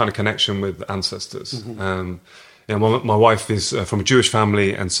be some kind of connection with ancestors. My wife is from a Jewish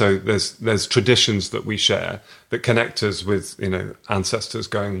family, and so there's traditions that we share that connect us with ancestors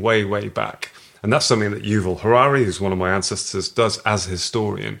going way, way back. And that's something that Yuval Harari, who's one of my ancestors, does as a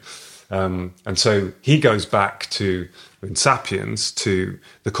historian. And so he goes back in Sapiens to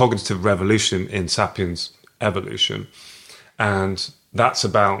the cognitive revolution in Sapiens evolution. And that's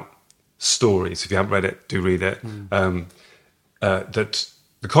about stories. If you haven't read it, do read it. That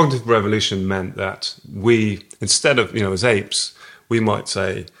the cognitive revolution meant that we, instead of, as apes, we might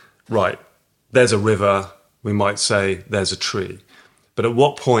say, right, there's a river, we might say there's a tree. But at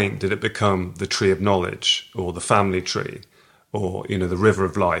what point did it become the tree of knowledge, or the family tree, or, the river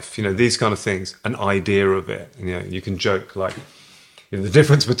of life? These kind of things, an idea of it. And, you can joke like, the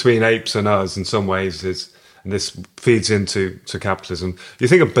difference between apes and us in some ways is, and this feeds into capitalism. You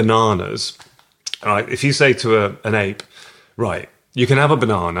think of bananas, right? If you say to an ape, right, you can have a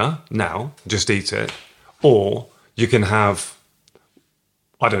banana now, just eat it, or you can have,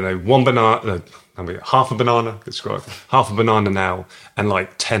 I don't know, one banana, half a banana, describe half a banana now, and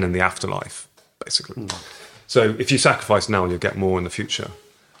like 10 in the afterlife, basically. So if you sacrifice now, you'll get more in the future.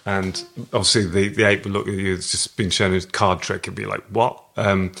 And obviously the ape would look at you, it's just been shown a card trick, and be like, what?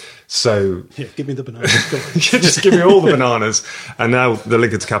 Give me the bananas. Just give me all the bananas. And now the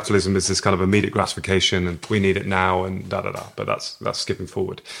link to capitalism is this kind of immediate gratification, and we need it now, and da-da-da. But that's skipping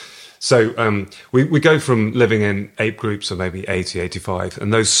forward. So we go from living in ape groups of maybe 80, 85,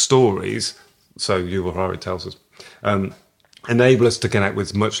 and those stories, so Yuval Harari tells us, enable us to connect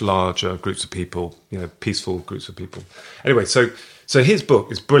with much larger groups of people, peaceful groups of people. Anyway, so his book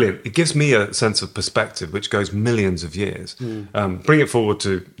is brilliant. It gives me a sense of perspective, which goes millions of years. Bring it forward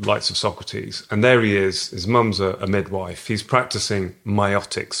to likes of Socrates, and there he is. His mum's a midwife. He's practicing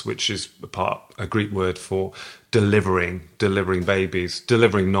meiotics, which is a Greek word for delivering babies,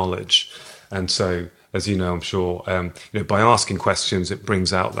 delivering knowledge. And so, as you know, I'm sure, by asking questions, it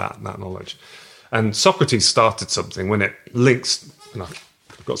brings out that knowledge. And Socrates started something when it links, and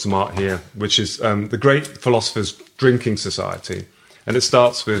I've got some art here, which is the Great Philosophers' Drinking Society. And it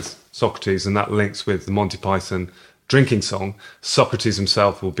starts with Socrates, and that links with the Monty Python drinking song. Socrates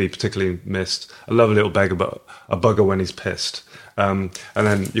himself will be particularly missed. A lovely little beggar, but a bugger when he's pissed. And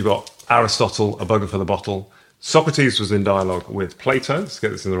then you've got Aristotle, a bugger for the bottle. Socrates was in dialogue with Plato. Let's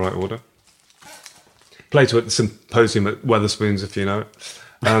get this in the right order. Plato at the symposium at Wetherspoons, if you know it.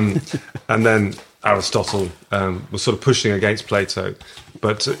 And then Aristotle was sort of pushing against Plato,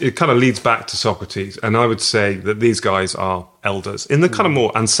 but it kind of leads back to Socrates. And I would say that these guys are elders in the kind of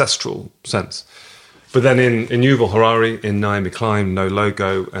more ancestral sense. But then in Yuval Harari, in Naomi Klein, No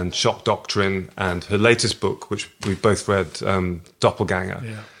Logo, and Shock Doctrine, and her latest book, which we both read, Doppelganger,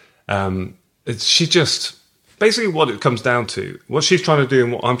 she just... Basically what it comes down to, what she's trying to do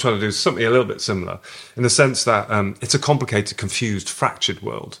and what I'm trying to do is something a little bit similar, in the sense that it's a complicated, confused, fractured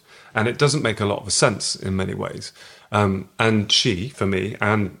world, and it doesn't make a lot of sense in many ways. And she, for me,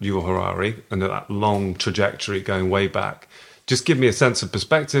 and Yuval Harari, and that long trajectory going way back, just give me a sense of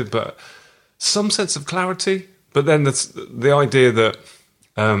perspective, but some sense of clarity. But then the idea that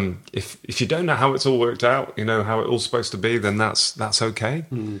If you don't know how it's all worked out, how it all's supposed to be, then that's okay,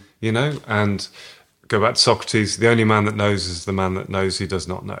 And go back to Socrates: the only man that knows is the man that knows he does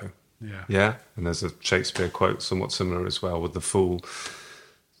not know. Yeah. And there's a Shakespeare quote somewhat similar as well with the fool.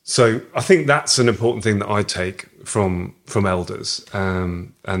 So I think that's an important thing that I take from elders.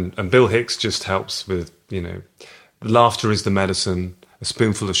 And Bill Hicks just helps with, laughter is the medicine. A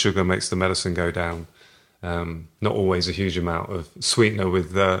spoonful of sugar makes the medicine go down. Not always a huge amount of sweetener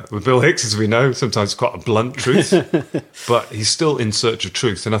with Bill Hicks, as we know. Sometimes quite a blunt truth, but he's still in search of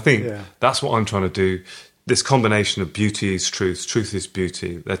truth. And I think that's what I'm trying to do. This combination of beauty is truth, truth is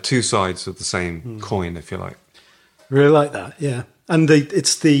beauty. They're two sides of the same coin, if you like. Really like that, yeah. And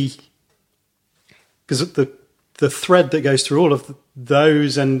because the thread that goes through all of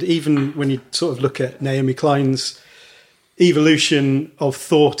those, and even when you sort of look at Naomi Klein's evolution of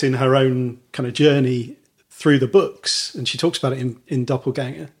thought in her own kind of journey through the books, and she talks about it in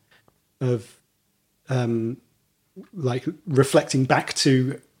Doppelganger, of like reflecting back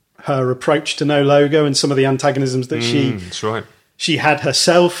to her approach to No Logo and some of the antagonisms that that's right. she had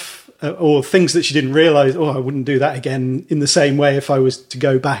herself, or things that she didn't realise. I wouldn't do that again in the same way if I was to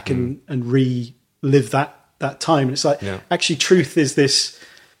go back and relive that time. And it's like, actually, truth is this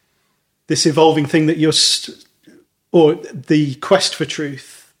evolving thing that or the quest for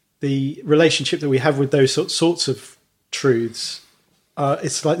truth, the relationship that we have with those sorts of truths.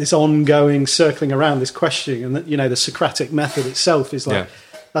 It's like this ongoing circling around, this questioning, and that, the Socratic method itself is like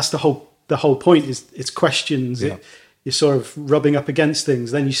that's the whole point. Is it's questions. You're sort of rubbing up against things.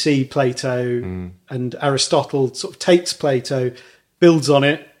 Then you see Plato and Aristotle sort of takes Plato, builds on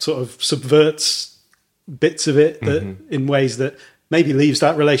it, sort of subverts bits of it that in ways that maybe leaves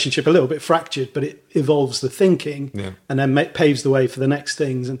that relationship a little bit fractured, but it evolves the thinking and then paves the way for the next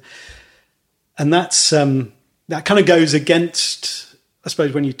things. And that's that kind of goes against, I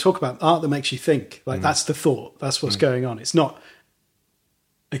suppose, when you talk about art that makes you think. Like that's the thought. That's what's going on. It's not,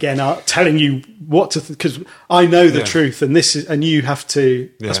 again, telling you what to because I know the truth, and this is, and you have to.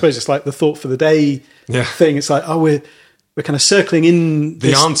 I suppose it's like the thought for the day thing. It's like, we're kind of circling in.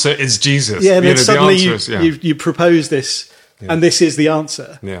 The answer is Jesus. Yeah, and then suddenly you propose this, and this is the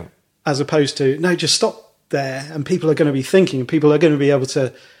answer. Yeah, as opposed to no, just stop there, and people are going to be thinking, and people are going to be able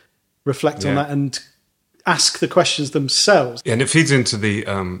to reflect on that and ask the questions themselves. Yeah, and it feeds into the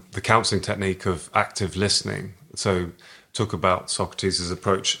counselling technique of active listening. So, talk about Socrates'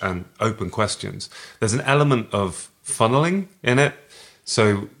 approach and open questions. There's an element of funneling in it.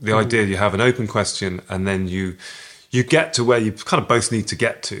 So the idea you have an open question and then you get to where you kind of both need to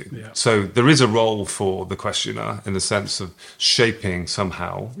get to. Yeah. So there is a role for the questioner in the sense of shaping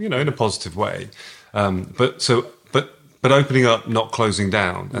somehow, in a positive way. But opening up, not closing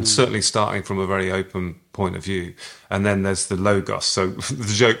down, and certainly starting from a very open point of view. And then there's the logos. So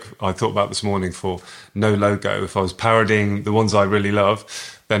the joke I thought about this morning for No Logo, if I was parodying the ones I really love,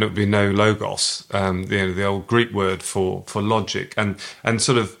 then it would be no logos, the old Greek word for logic, and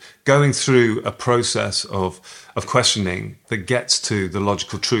sort of going through a process of questioning that gets to the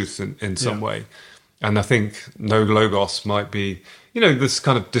logical truth in some way. And I think no logos might be, this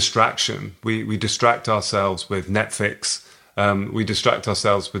kind of distraction. We distract ourselves with Netflix. We distract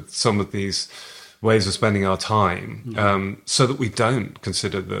ourselves with some of these ways of spending our time, so that we don't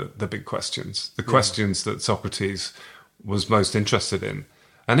consider the big questions, the questions that Socrates was most interested in.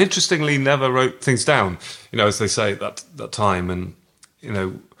 And interestingly, never wrote things down, as they say at that time. And,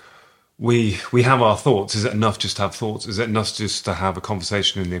 we have our thoughts. Is it enough just to have thoughts? Is it enough just to have a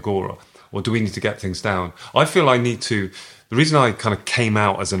conversation in the agora? Or do we need to get things down? I feel I need to. The reason I kind of came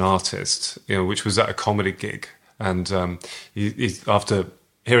out as an artist, which was at a comedy gig, and after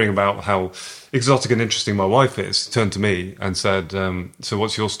hearing about how exotic and interesting my wife is, he turned to me and said, so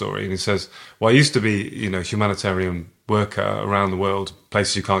what's your story? And he says, well, I used to be, humanitarian worker around the world,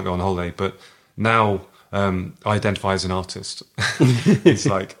 places you can't go on holiday, but now I identify as an artist. It's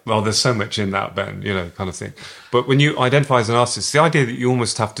like, well, there's so much in that, Ben, kind of thing. But when you identify as an artist, the idea that you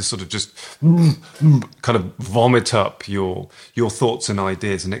almost have to sort of just kind of vomit up your thoughts and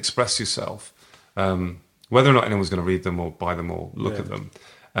ideas and express yourself, whether or not anyone's going to read them or buy them or look at them.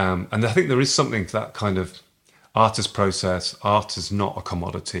 And I think there is something to that kind of artist process. Art is not a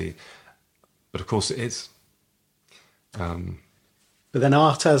commodity, but of course it is. But then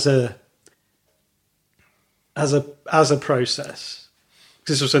art as a process.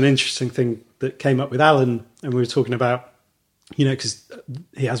 This was an interesting thing that came up with Alan, and we were talking about, because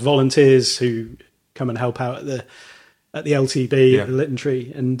he has volunteers who come and help out at the LTB, at the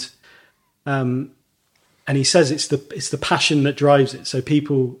Literary, and he says it's the passion that drives it. So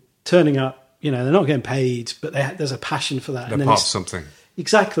people turning up, they're not getting paid, but there's a passion for that. They're part of something.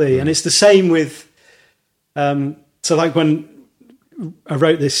 exactly. And it's the same with, so like when I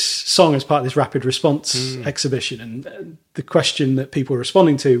wrote this song as part of this rapid response exhibition, and the question that people were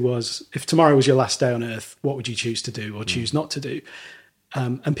responding to was, if tomorrow was your last day on earth, what would you choose to do or choose not to do?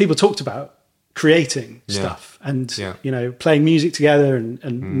 And people talked about creating stuff and, you know, playing music together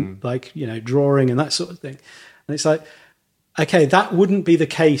and like, you know, drawing and that sort of thing. And it's like, okay, that wouldn't be the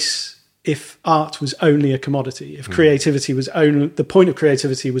case if art was only a commodity, if creativity was only, the point of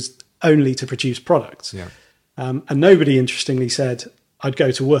creativity was only to produce products. Yeah. And nobody, interestingly, said I'd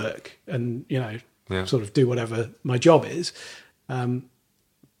go to work and, you know, sort of do whatever my job is. But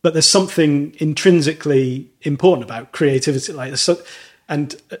there's something intrinsically important about creativity. Like,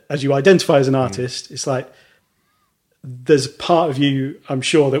 and as you identify as an artist, it's like there's a part of you, I'm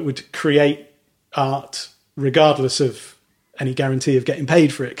sure, that would create art regardless of any guarantee of getting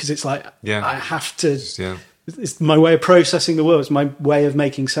paid for it. Because it's like, I have to, it's my way of processing the world. It's my way of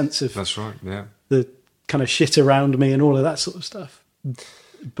making sense of that's right, the kind of shit around me and all of that sort of stuff.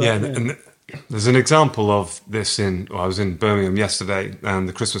 But, and there's an example of this I was in Birmingham yesterday and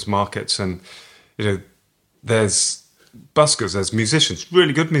the Christmas markets, and, you know, there's buskers, there's musicians,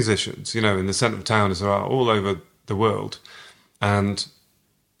 really good musicians, you know, in the centre of town as there are all over the world. And,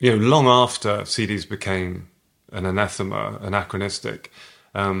 you know, long after CDs became an anathema, anachronistic,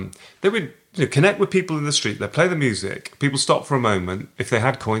 they would, you know, connect with people in the street, they play the music, people stop for a moment. If they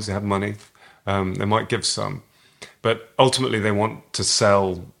had coins, they had money, they might give some. But ultimately they want to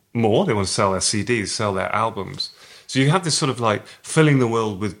sell more, they want to sell their CDs, sell their albums. So you have this sort of like filling the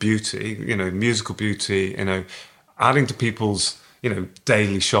world with beauty, you know, musical beauty, you know, adding to people's, you know,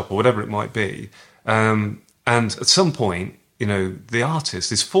 daily shop or whatever it might be. And at some point, you know, the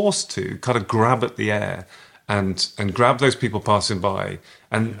artist is forced to kind of grab at the air and grab those people passing by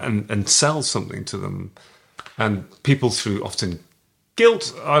and sell something to them. And people, through often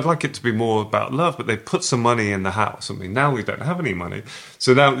guilt, I'd like it to be more about love, but they put some money in the hat or something. Now we don't have any money.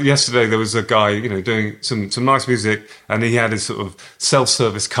 So now, yesterday there was a guy, you know, doing some nice music, and he had his sort of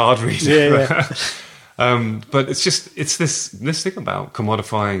self-service card reader. But it's this thing about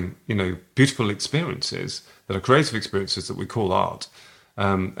commodifying, you know, beautiful experiences that are creative experiences that we call art,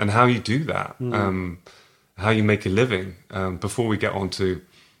 and how you do that, how you make a living, before we get on to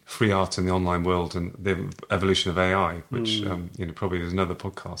free art in the online world and the evolution of AI, which you know, probably is another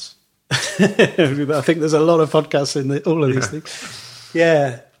podcast. I think there's a lot of podcasts in all of these things.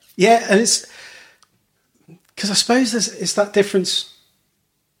 And it's because I suppose it's that difference.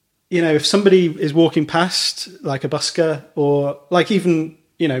 You know, if somebody is walking past, like a busker, or like even,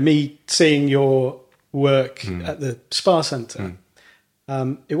 you know, me seeing your work at the spa centre,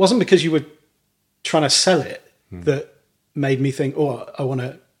 it wasn't because you were trying to sell it that made me think, oh, I want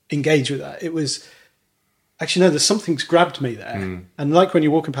to engage with that. It was actually, no, there's something's grabbed me there. And like when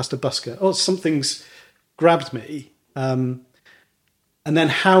you're walking past a busker, oh, something's grabbed me. And then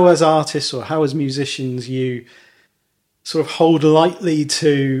how as artists or how as musicians you sort of hold lightly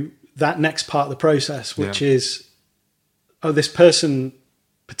to that next part of the process, which is, oh, this person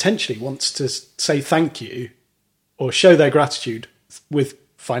potentially wants to say thank you or show their gratitude with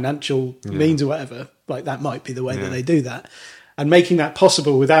financial means or whatever. Like that might be the way that they do that. And making that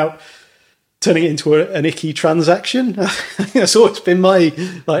possible without turning it into an icky transaction. That's always been my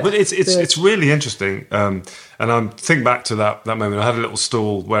like. But it's really interesting. And I'm thinking back to that moment. I had a little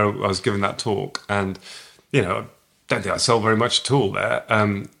stall where I was giving that talk, and, you know, I don't think I sold very much at all there.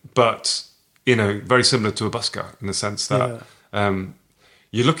 But, you know, very similar to a busker in the sense that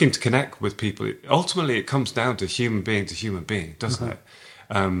you're looking to connect with people. Ultimately, it comes down to human being to human being, doesn't it?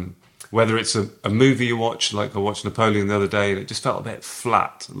 Whether it's a movie you watch, like I watched Napoleon the other day, and it just felt a bit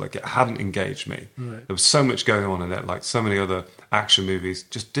flat, like it hadn't engaged me. There was so much going on in it, like so many other action movies,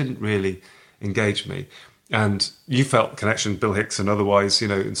 just didn't really engage me. And you felt connection, Bill Hicks and otherwise, you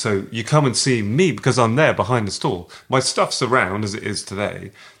know, and so you come and see me because I'm there behind the stall. My stuff's around as it is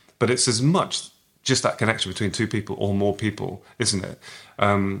today, but it's as much just that connection between two people or more people, isn't it?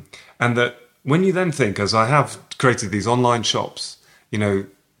 And that when you then think, as I have created these online shops, you know,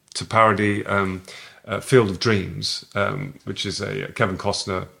 to parody Field of Dreams, which is a Kevin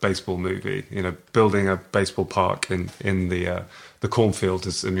Costner baseball movie, you know, building a baseball park in the cornfield,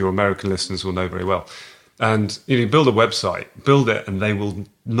 as your American listeners will know very well. And you build a website, build it, and they will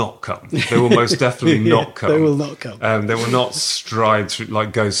not come. They will most definitely not come. They will not come. They will not stride through,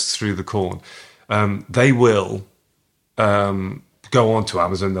 like goes through the corn. They will go on to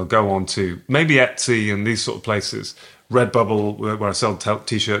Amazon. They'll go on to maybe Etsy and these sort of places. Redbubble, where I sell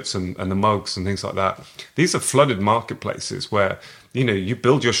T-shirts and the mugs and things like that. These are flooded marketplaces where, you know, you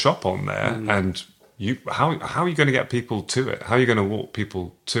build your shop on there and how are you going to get people to it? How are you going to walk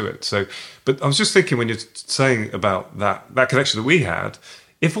people to it? So, but I was just thinking when you're saying about that connection that we had,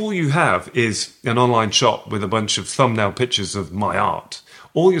 if all you have is an online shop with a bunch of thumbnail pictures of my art,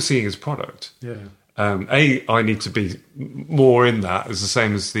 all you're seeing is product. Yeah. I need to be more in that. It's the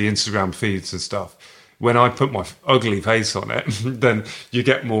same as the Instagram feeds and stuff. When I put my ugly face on it, then you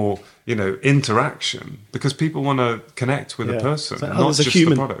get more, interaction because people want to connect with a person, so, not just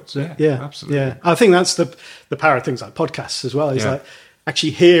human. the product. Yeah, absolutely. Yeah, I think that's the power of things like podcasts as well. Is like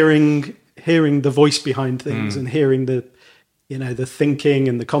actually hearing the voice behind things and hearing the thinking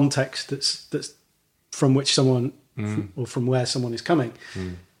and the context that's from which someone or from where someone is coming.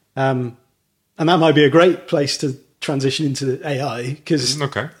 And that might be a great place to transition into AI because, I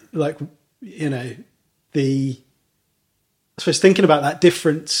suppose thinking about that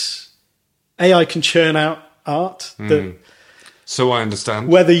difference, AI can churn out art that. So I understand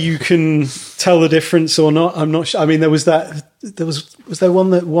whether you can tell the difference or not. I'm not sure. I mean, was there one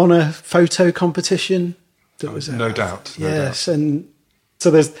that won a photo competition? That was no doubt. Yes, and so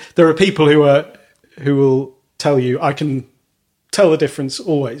there are people who will tell you I can tell the difference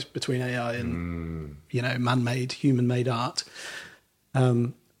always between AI and man-made, human-made art.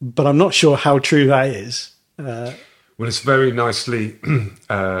 But I'm not sure how true that is. Well, it's very nicely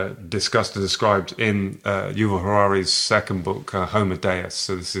discussed and described in Yuval Harari's second book, Homo Deus.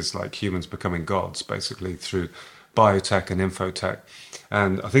 So this is like humans becoming gods, basically, through biotech and infotech.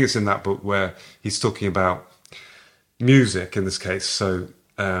 And I think it's in that book where he's talking about music in this case. So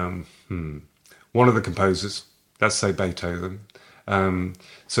one of the composers, let's say Beethoven.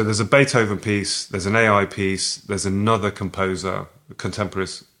 So there's a Beethoven piece, there's an AI piece, there's another composer, contemporary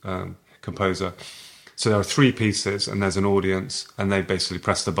composer. So there are three pieces and there's an audience and they basically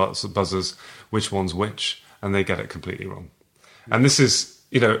press the buzzers, which one's which, and they get it completely wrong. And this is,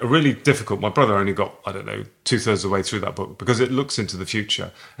 a really difficult, my brother only got, 2/3 of the way through that book because it looks into the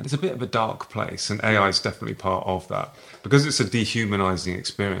future and it's a bit of a dark place and AI is definitely part of that because it's a dehumanizing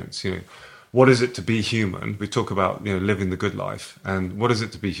experience. What is it to be human? We talk about, living the good life, and what is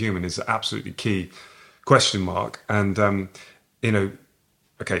it to be human is an absolutely key question mark. And,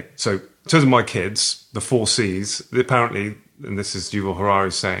 okay, so in terms of my kids, the 4 C's, apparently, and this is Yuval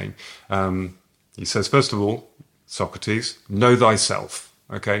Harari saying, he says, first of all, Socrates, know thyself,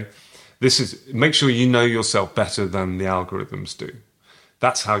 okay? This is, make sure you know yourself better than the algorithms do.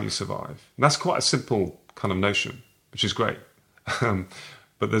 That's how you survive. And that's quite a simple kind of notion, which is great.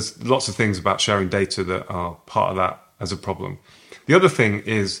 But there's lots of things about sharing data that are part of that as a problem. The other thing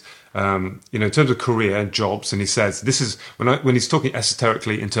is, in terms of career and jobs, and he says, this is, when he's talking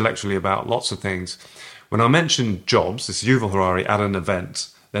esoterically, intellectually about lots of things, when I mention jobs, this is Yuval Harari at an event,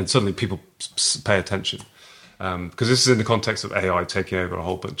 then suddenly people pay attention. Because this is in the context of AI taking over a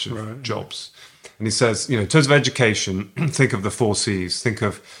whole bunch of jobs. And he says, in terms of education, think of the 4 C's, think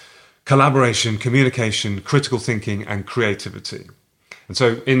of collaboration, communication, critical thinking, and creativity. And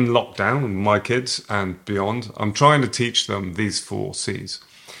so in lockdown, my kids and beyond, I'm trying to teach them these 4 C's.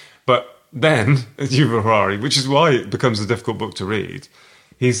 But then, Yuval Harari, which is why it becomes a difficult book to read,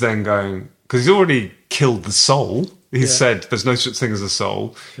 he's then going, because he's already killed the soul. He said there's no such thing as a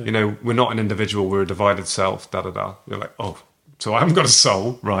soul. Yeah. We're not an individual, we're a divided self, da-da-da. You're like, oh, so I haven't got a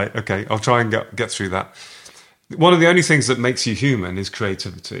soul. Right, okay, I'll try and get through that. One of the only things that makes you human is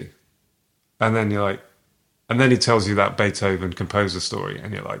creativity. And then you're like, and then he tells you that Beethoven composer story,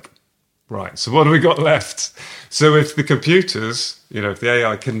 and you're like, right, so what have we got left? So if the computers, if the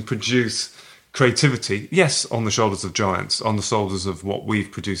AI can produce creativity, yes, on the shoulders of giants, on the shoulders of what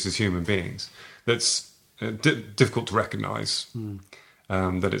we've produced as human beings, that's difficult to recognise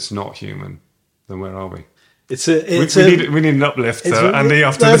that it's not human, then where are we? We need an uplift, Andy,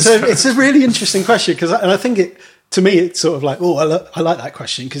 after this. It's a really interesting question, because I think to me, it's sort of like, I like that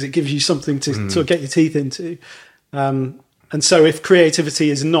question because it gives you something to sort of get your teeth into. And so if creativity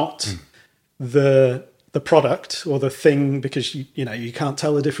is not the product or the thing, because you can't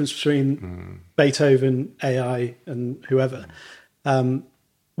tell the difference between Beethoven, AI, and whoever,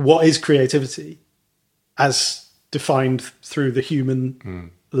 what is creativity as defined through the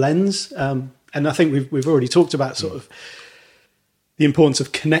human lens? And I think we've already talked about sort of the importance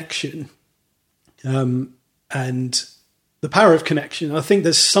of connection. And the power of connection. I think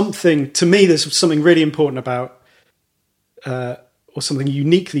there's something really important about, or something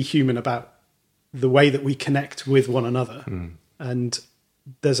uniquely human about the way that we connect with one another. And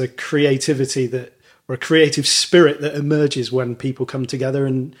there's a creativity or a creative spirit that emerges when people come together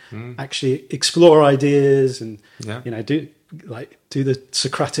and actually explore ideas and, do the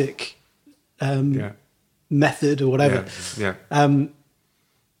Socratic method or whatever. Yeah.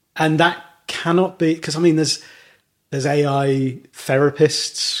 And that cannot be, because I mean, there's AI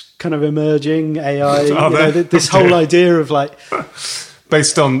therapists kind of emerging. AI, this whole idea of like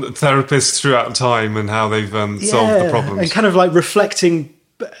based on therapists throughout time and how they've solved the problems, and kind of like reflecting.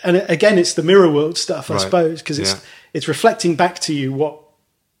 And again, it's the mirror world stuff, I suppose, because it's reflecting back to you what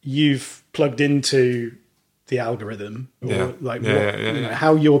you've plugged into the algorithm, or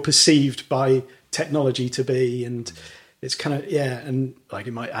how you're perceived by technology to be, and it's kind of and like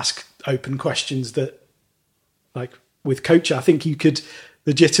it might ask open questions that, like with coach, I think you could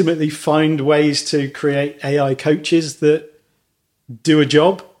legitimately find ways to create AI coaches that do a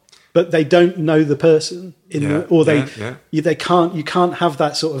job, but they don't know the person they can't. You can't have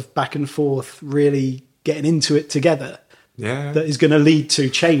that sort of back and forth, really getting into it together. Yeah, that is going to lead to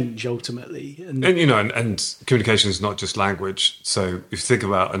change ultimately. And and communication is not just language. So if you think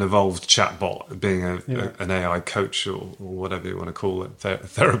about an evolved chatbot being an AI coach or whatever you want to call it,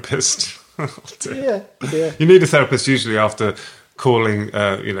 therapist. You need a therapist usually after calling,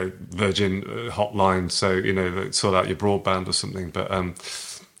 Virgin hotline, so sort out your broadband or something. But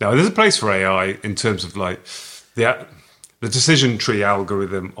now there's a place for AI in terms of like the decision tree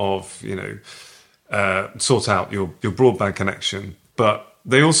algorithm of sort out your broadband connection, but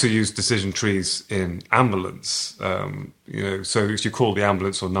they also use decision trees in ambulance. So if you call the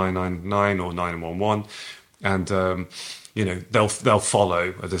ambulance or 999 or 911, and they'll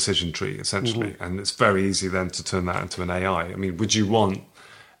follow a decision tree essentially, and it's very easy then to turn that into an AI. I mean, would you want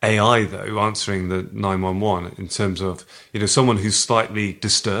AI though answering the 911 in terms of someone who's slightly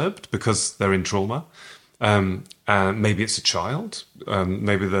disturbed because they're in trauma? And maybe it's a child,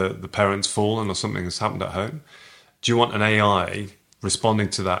 maybe the parent's fallen or something has happened at home. Do you want an AI responding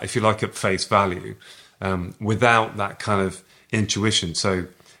to that, if you like, at face value, without that kind of intuition? So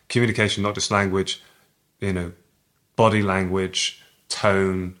communication, not just language, body language,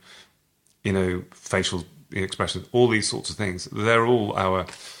 tone, facial expressions, all these sorts of things. They're all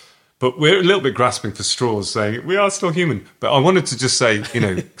but we're a little bit grasping for straws, saying we are still human. But I wanted to just say,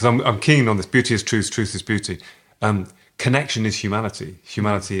 because I'm keen on this: beauty is truth, truth is beauty. Connection is humanity.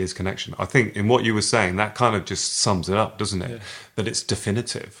 Humanity is connection. I think in what you were saying, that kind of just sums it up, doesn't it? Yeah. That it's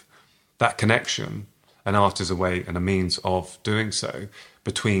definitive. That connection, and art is a way and a means of doing so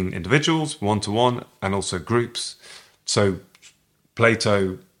between individuals, one-to-one, and also groups. So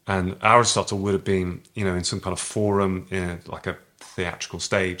Plato and Aristotle would have been, in some kind of forum, like a theatrical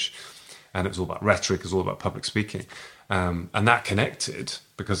stage, and it was all about rhetoric, it was all about public speaking, and that connected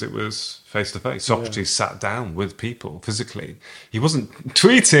because it was face to face. Socrates sat down with people physically. He wasn't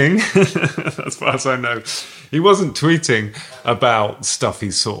tweeting, as far as I know. He wasn't tweeting about stuff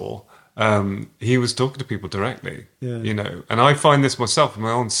he saw. He was talking to people directly. And I find this myself in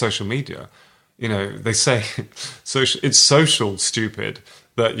my own social media. They say it's social stupid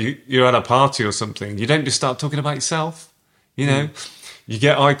that you're at a party or something. You don't just start talking about yourself. You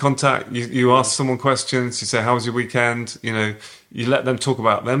get eye contact, you ask someone questions, you say, how was your weekend? You let them talk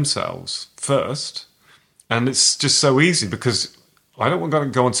about themselves first. And it's just so easy because I don't want to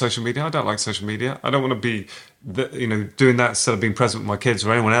go on social media. I don't like social media. I don't want to be, doing that instead of being present with my kids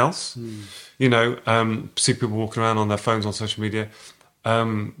or anyone else. See people walking around on their phones on social media.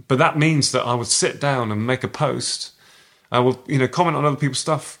 But that means that I would sit down and make a post. I will, comment on other people's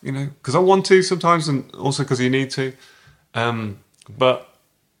stuff, because I want to sometimes, and also because you need to. But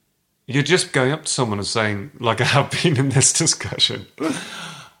you're just going up to someone and saying, like I have been in this discussion,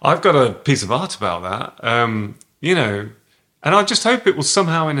 I've got a piece of art about that, and I just hope it will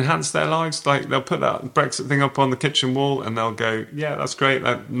somehow enhance their lives. Like they'll put that Brexit thing up on the kitchen wall and they'll go, yeah, that's great.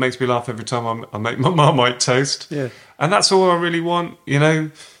 That makes me laugh every time I make my Marmite toast. Yeah. And that's all I really want,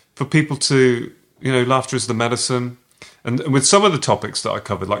 for people to, laughter is the medicine. And with some of the topics that I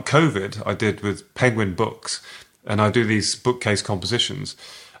covered, like COVID, I did with Penguin Books. And I do these bookcase compositions,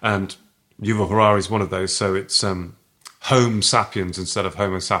 and Yuval Harari is one of those. So it's Homo sapiens instead of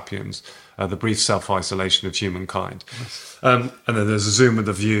Homo sapiens, the brief self-isolation of humankind. Yes. And then there's a zoom of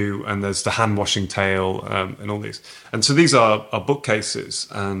the view, and there's the hand-washing tale, and all these. And so these are bookcases,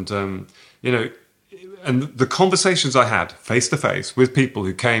 and and the conversations I had face-to-face with people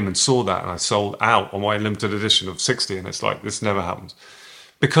who came and saw that, and I sold out on my limited edition of 60, and it's like, this never happens.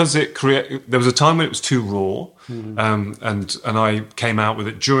 Because there was a time when it was too raw, and I came out with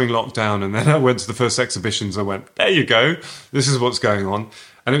it during lockdown, and then I went to the first exhibitions. I went, there you go, this is what's going on,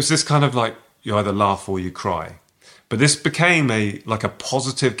 and it was this kind of like you either laugh or you cry. But this became a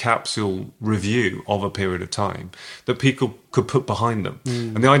positive capsule review of a period of time that people could put behind them.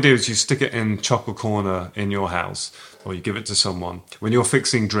 And the idea is you stick it in chocolate corner in your house, or you give it to someone when you're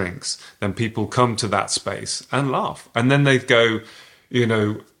fixing drinks. Then people come to that space and laugh, and then they go,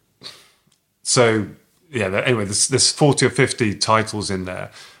 So yeah, anyway, there's 40 or 50 titles in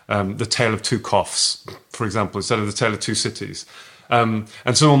there. The Tale of Two Coughs, for example, instead of The Tale of Two Cities. And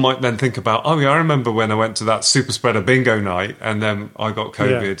someone might then think about, oh yeah, I remember when I went to that super spreader bingo night and then I got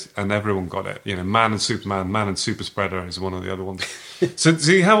COVID and everyone got it. You know, Man and Superman, Man and Super Spreader is one of the other ones. so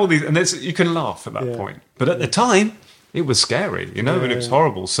you have all these, and you can laugh at that point. But at the time, it was scary, you know, and it was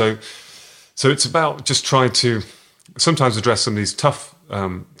horrible. So it's about just trying to sometimes address some of these tough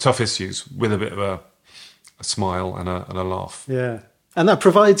issues with a bit of a smile and a laugh. Yeah. And that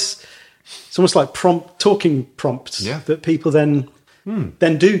provides, it's almost like talking prompts that people then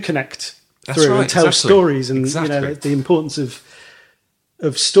do connect through and tell stories, and you know, the importance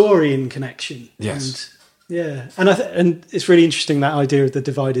of story and connection. Yes. And and it's really interesting, that idea of the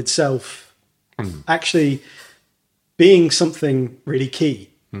divided self actually being something really key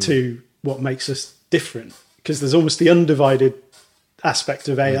to what makes us different, because there's almost the undivided aspect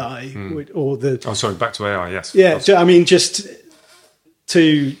of AI or the back to AI. Yes. Yeah. I mean, just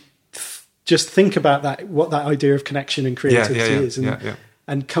think about that, what that idea of connection and creativity is,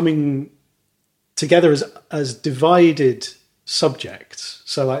 and coming together as divided subjects.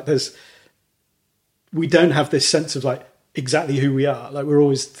 So like we don't have this sense of like exactly who we are. Like we're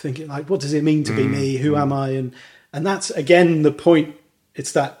always thinking like, what does it mean to be me? Who am I? And that's again the point.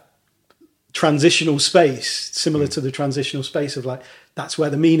 It's that transitional space, similar to the transitional space of like, that's where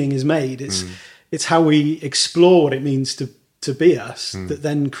the meaning is made. It's how we explore what it means to be us that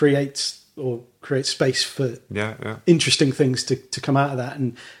then creates space for interesting things to come out of that,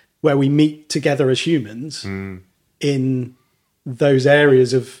 and where we meet together as humans in those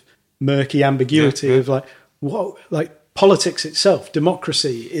areas of murky ambiguity of like, what, like politics itself,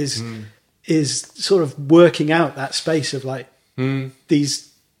 democracy is sort of working out that space of like these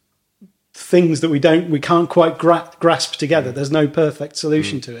things that we can't quite grasp together. There's no perfect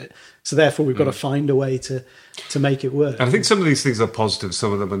solution to it. So therefore we've got to find a way to make it work. And I think some of these things are positive,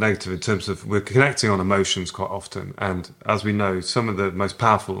 some of them are negative, in terms of we're connecting on emotions quite often. And as we know, some of the most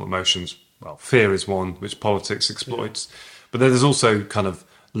powerful emotions, well, fear is one, which politics exploits. But then there's also kind of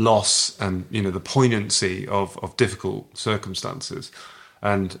loss and, you know, the poignancy of difficult circumstances.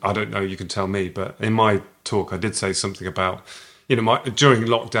 And I don't know, you can tell me, but in my talk I did say something about, you know, during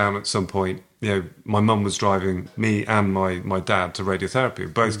lockdown at some point, you know, my mum was driving me and my dad to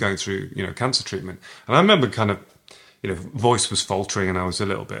radiotherapy, both going through, you know, cancer treatment. And I remember kind of, you know, voice was faltering and I was a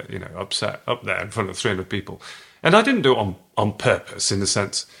little bit, you know, upset up there in front of 300 people. And I didn't do it on purpose, in the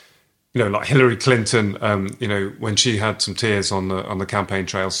sense, you know, like Hillary Clinton, you know, when she had some tears on the campaign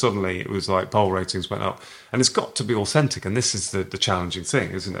trail, suddenly it was like poll ratings went up. And it's got to be authentic. And this is the challenging thing,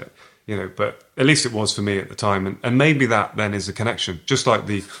 isn't it? You know, but at least it was for me at the time. And maybe that then is a connection. Just like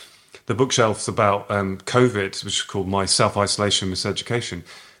the bookshelves about COVID, which is called My Self-Isolation, Miseducation,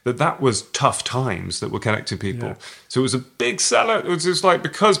 that was tough times that were connecting people. Yeah. So it was a big seller. It was just like,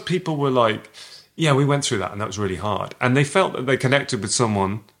 because people were like, yeah, we went through that and that was really hard. And they felt that they connected with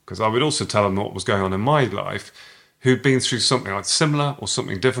someone, because I would also tell them what was going on in my life, who'd been through something like similar or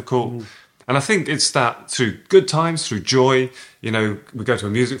something difficult. And I think it's that through good times, through joy, you know, we go to a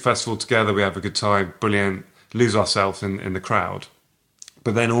music festival together, we have a good time, brilliant, lose ourselves in the crowd.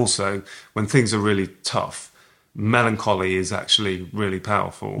 But then also, when things are really tough, melancholy is actually really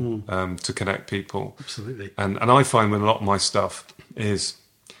powerful to connect people. Absolutely. And I find with a lot of my stuff is,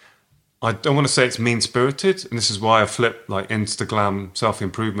 I don't want to say it's mean-spirited, and this is why I flip like Instagram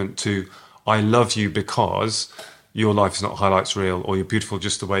self-improvement to I love you because your life is not highlights reel, or you're beautiful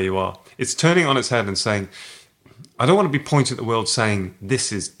just the way you are. It's turning it on its head and saying, I don't want to be pointing at the world saying,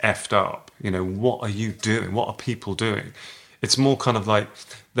 this is effed up. You know, what are you doing? What are people doing? It's more kind of like,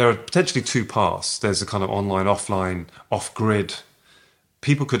 there are potentially two paths. There's a kind of online, offline, off-grid.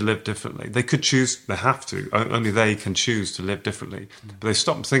 People could live differently. They could choose, they have to. Only they can choose to live differently. But they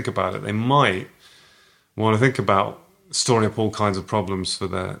stop and think about it. They might want to think about storing up all kinds of problems for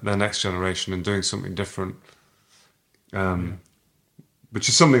their next generation and doing something different. Which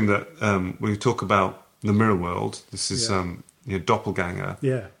is something that when you talk about the mirror world, this is you know, doppelganger.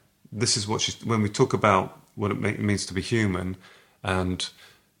 Yeah, this is what when we talk about what it means to be human, and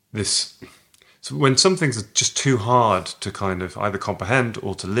this. So when some things are just too hard to kind of either comprehend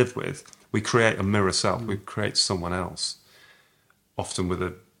or to live with, we create a mirror self. We create someone else, often with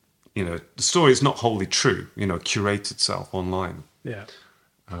a, you know, the story is not wholly true. You know, a curated self online. Yeah.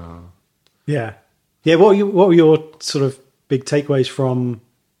 Yeah. What were your sort of big takeaways from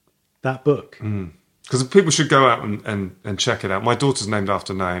that book? Because people should go out and check it out. My daughter's named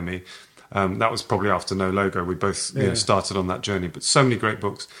after Naomi. That was probably after No Logo. We both you know, started on that journey. But so many great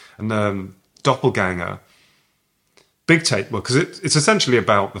books. And Doppelganger, big take, well, because it's essentially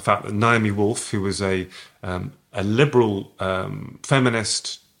about the fact that Naomi Wolf, who was a liberal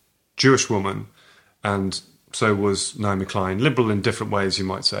feminist Jewish woman, and so was Naomi Klein, liberal in different ways, you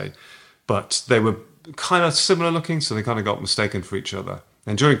might say, but they were kind of similar looking, so they kind of got mistaken for each other.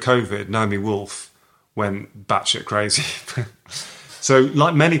 And during COVID, Naomi Wolf went batshit crazy. So,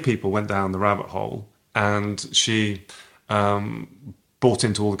 like many people, went down the rabbit hole, and she bought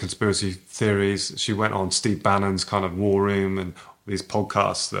into all the conspiracy theories. She went on Steve Bannon's kind of War Room and these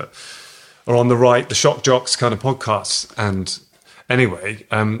podcasts that are on the right, the shock jocks kind of podcasts. And anyway,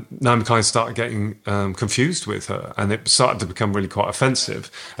 Naomi Klein started getting confused with her, and it started to become really quite offensive.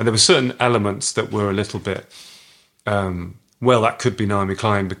 And there were certain elements that were a little bit, well, that could be Naomi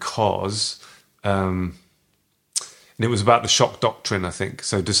Klein because... and it was about the shock doctrine, I think.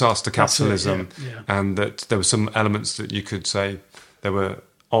 So disaster capitalism, and that there were some elements that you could say they were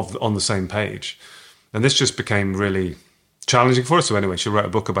on the same page. And this just became really challenging for us. So anyway, she wrote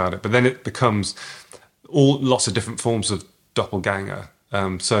a book about it. But then it becomes lots of different forms of doppelganger.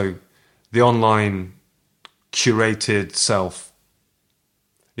 So the online curated self,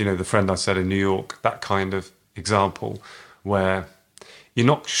 the friend I said in New York, that kind of example where you're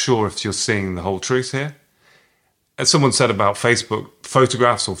not sure if you're seeing the whole truth here. As someone said about Facebook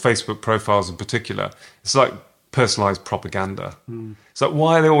photographs or Facebook profiles in particular, it's like personalized propaganda. It's like,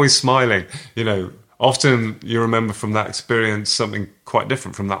 why are they always smiling? Often you remember from that experience something quite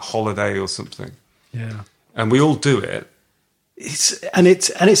different from that holiday or something. Yeah. And we all do it. It's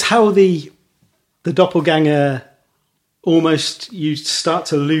how the doppelganger, almost you start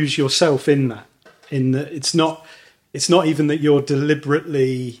to lose yourself in that. In that it's not even that you're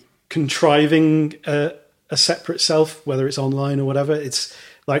deliberately contriving a separate self, whether it's online or whatever. It's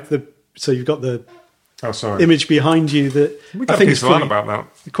like so you've got the image behind you that I think is about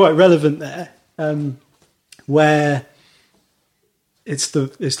that. Quite relevant there, where it's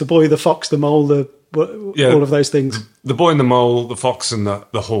the boy, the fox, the mole, all of those things. The Boy and the Mole, the Fox and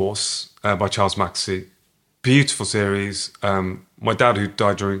the Horse by Charles Maxey. Beautiful series. My dad, who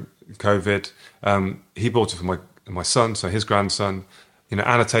died during COVID, he bought it for my son, so his grandson,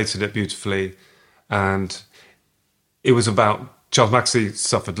 annotated it beautifully. And it was about Charles Maxey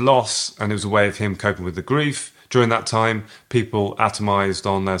suffered loss, and it was a way of him coping with the grief. During that time, people atomized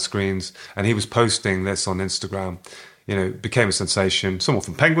on their screens, and he was posting this on Instagram. Became a sensation. Someone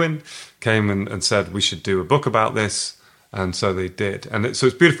from Penguin came and said, we should do a book about this. And so they did. And so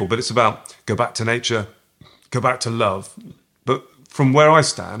it's beautiful, but it's about go back to nature, go back to love. But from where I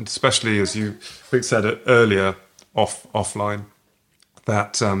stand, especially as you said it earlier offline,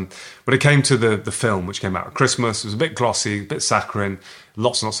 that when it came to the film, which came out at Christmas, it was a bit glossy, a bit saccharine,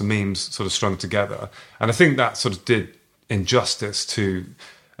 lots and lots of memes sort of strung together. And I think that sort of did injustice to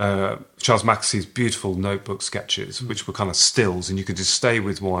Charles Maxey's beautiful notebook sketches, which were kind of stills, and you could just stay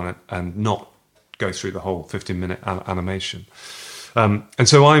with one and not go through the whole 15-minute animation. And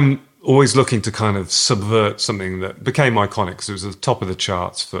so I'm always looking to kind of subvert something that became iconic, because it was at the top of the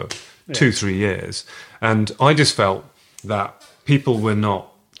charts for 2-3 years. And I just felt that people were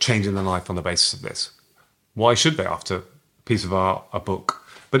not changing their life on the basis of this. Why should they after a piece of art, a book?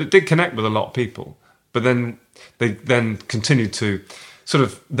 But it did connect with a lot of people. But then they continued to sort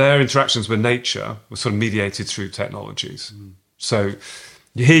of, their interactions with nature were sort of mediated through technologies. So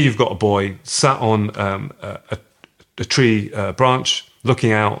here you've got a boy sat on a tree branch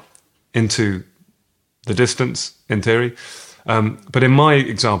looking out into the distance, in theory. But in my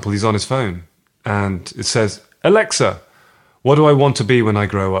example, he's on his phone, and it says, Alexa, what do I want to be when I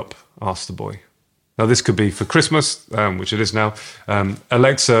grow up? Asked the boy. Now, this could be for Christmas, which it is now.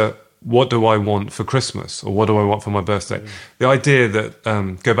 Alexa, what do I want for Christmas? Or what do I want for my birthday? The idea that,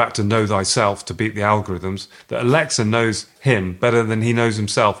 go back to know thyself to beat the algorithms, that Alexa knows him better than he knows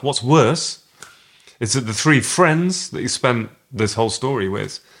himself. What's worse is that the 3 friends that he spent this whole story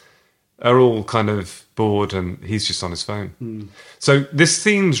with are all kind of bored, and he's just on his phone. So this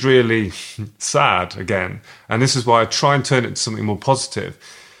seems really sad again, and this is why I try and turn it into something more positive.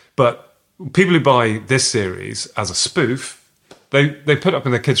 But people who buy this series as a spoof, they put it up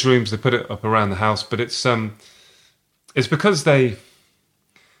in their kids' rooms, they put it up around the house, but it's because they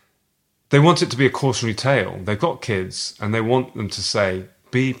want it to be a cautionary tale. They've got kids, and they want them to say,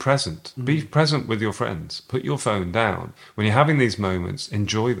 be present. Be present with your friends. Put your phone down. When you're having these moments,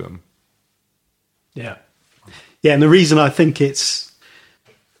 enjoy them. Yeah, and the reason I think it's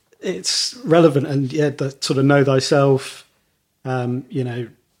relevant, and the sort of know thyself, kind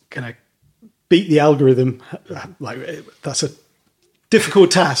of beat the algorithm, like that's a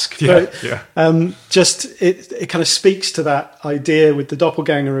difficult task. But just it kind of speaks to that idea with the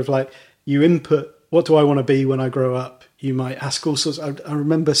doppelganger of like, you input, what do I want to be when I grow up? you might ask all sorts. I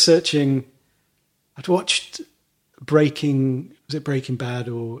remember searching. I'd watched Breaking Bad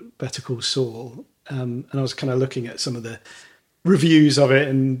or Better Call Saul, and I was kind of looking at some of the reviews of it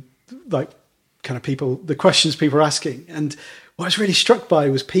and like kind of the questions people were asking. And what I was really struck by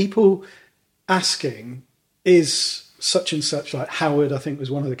was people asking, is such and such, like Howard, I think was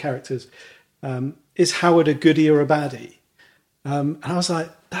one of the characters, is Howard a goodie or a baddie? And I was like,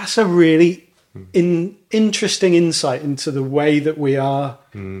 that's a really interesting insight into the way that we are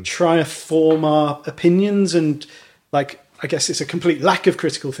trying to form our opinions. And like, I guess it's a complete lack of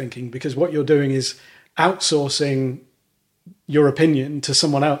critical thinking, because what you're doing is outsourcing your opinion to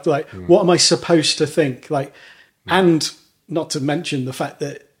someone else. Like, what am I supposed to think? Like, and not to mention the fact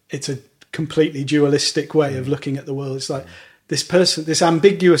that it's a completely dualistic way of looking at the world. It's like this person, this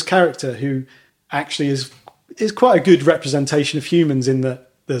ambiguous character who actually is quite a good representation of humans, in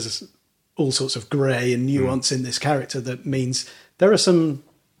that there's all sorts of grey and nuance in this character that means there are some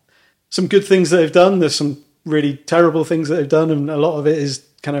good things that they've done. There's some really terrible things that they've done, and a lot of it is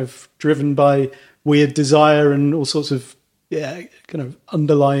kind of driven by weird desire and all sorts of kind of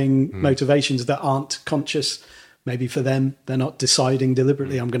underlying motivations that aren't conscious. Maybe for them, they're not deciding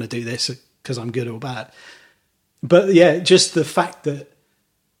deliberately, I'm going to do this because I'm good or bad. But yeah, just the fact that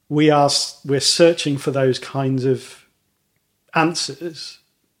we're searching for those kinds of answers,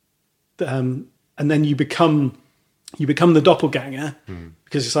 and then you become the doppelganger,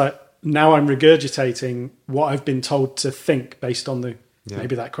 because it's like, now I'm regurgitating what I've been told to think based on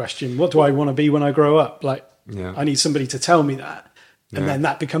maybe that question. What do I want to be when I grow up? Like, I need somebody to tell me that, and then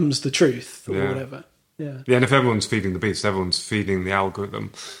that becomes the truth or whatever. Yeah, and if everyone's feeding the beast, everyone's feeding the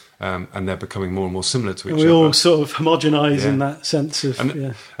algorithm, and they're becoming more and more similar to each other. We all sort of homogenise in that sense of,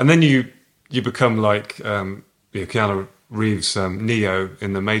 and then you become like Keanu Reeves, Neo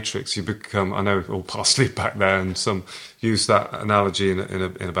in the Matrix. You become, I know, all past sleep back there, and some use that analogy in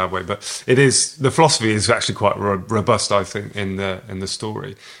a bad way, but it is, the philosophy is actually quite robust, I think, in the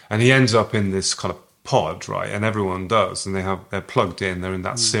story. And he ends up in this kind of pod, right? And everyone does, and they're plugged in, they're in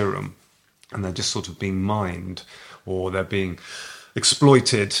that serum. And they're just sort of being mined, or they're being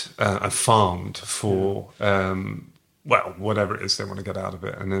exploited and farmed for, whatever it is they want to get out of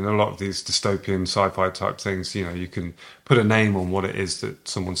it. And in a lot of these dystopian sci-fi type things, you can put a name on what it is that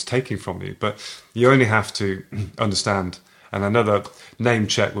someone's taking from you. But you only have to understand, and another name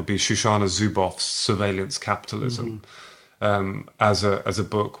check would be Shoshana Zuboff's Surveillance Capitalism, as a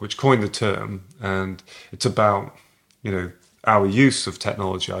book which coined the term. And it's about, our use of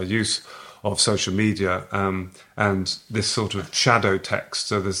technology, our use of social media, and this sort of shadow text.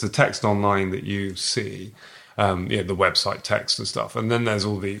 So there's the text online that you see, the website text and stuff, and then there's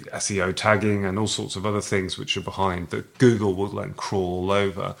all the SEO tagging and all sorts of other things which are behind that Google will then crawl all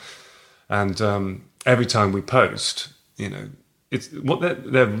over. And every time we post, it's what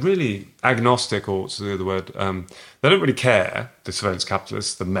they're really agnostic, or what's the other word? They don't really care. The surveillance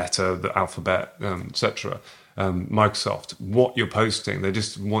capitalists, the Meta, the Alphabet, etc. Microsoft, what you're posting, they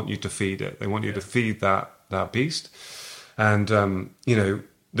just want you to feed it. They want you to feed that beast, and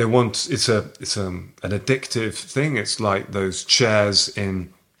they want it's an addictive thing. It's like those chairs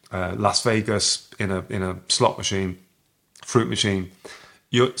in Las Vegas in a slot machine, fruit machine.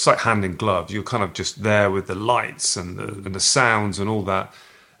 It's like hand in glove. You're kind of just there with the lights and the sounds and all that.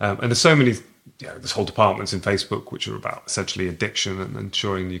 And there's so many. There's whole departments in Facebook which are about essentially addiction and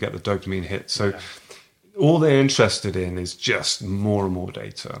ensuring you get the dopamine hit. So. All they're interested in is just more and more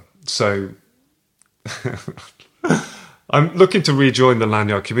data. So I'm looking to rejoin the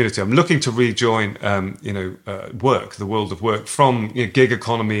Lanyard community. I'm looking to rejoin, work, the world of work, from gig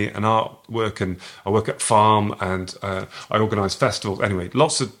economy and artwork. And I work at Farm, and I organise festivals. Anyway,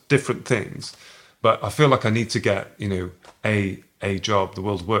 lots of different things. But I feel like I need to get, a job, the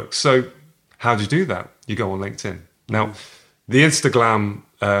world of work. So how do you do that? You go on LinkedIn. Now, the Instagram...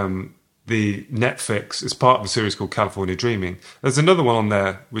 the Netflix is part of a series called California Dreaming. There's another one on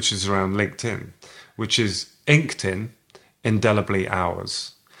there which is around LinkedIn, which is Inked In, Indelibly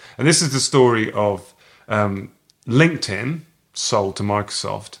Ours. And this is the story of LinkedIn sold to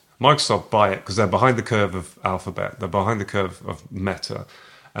Microsoft. Microsoft buy it because they're behind the curve of Alphabet. They're behind the curve of Meta.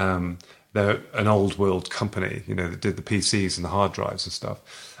 They're an old world company, that did the PCs and the hard drives and stuff.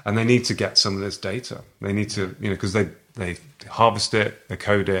 And they need to get some of this data. They need to, because they harvest it, they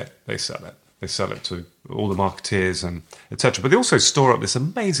code it, they sell it. They sell it to all the marketeers and etc. But they also store up this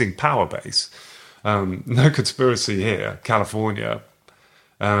amazing power base. No conspiracy here, California.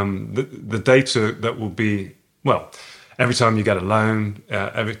 The data that will be, every time you get a loan,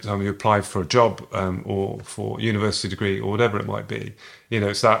 every time you apply for a job or for a university degree or whatever it might be,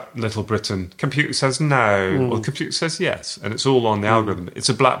 it's that little Britain, computer says no, or the computer says yes, and it's all on the algorithm. It's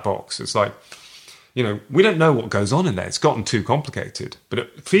a black box. It's like, we don't know what goes on in there. It's gotten too complicated.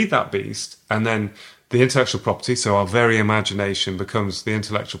 But feed that beast, and then the intellectual property, so our very imagination becomes the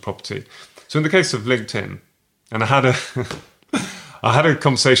intellectual property. So in the case of LinkedIn, and I had a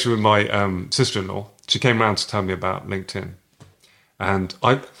conversation with my sister-in-law. She came around to tell me about LinkedIn. And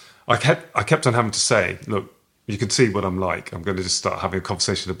I kept on having to say, look, you can see what I'm like. I'm going to just start having a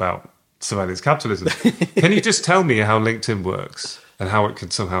conversation about surveillance capitalism. Can you just tell me how LinkedIn works and how it can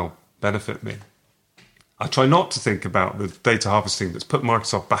somehow benefit me? I try not to think about the data harvesting that's put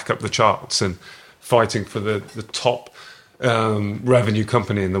Microsoft back up the charts and fighting for the top revenue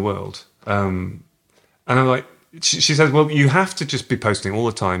company in the world. And I'm like, she says, well, you have to just be posting all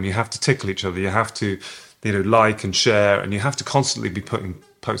the time. You have to tickle each other. You have to, like and share, and you have to constantly be putting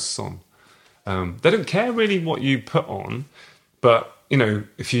posts on. They don't care really what you put on, but,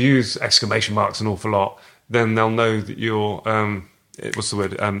 if you use exclamation marks an awful lot, then they'll know that you're, what's the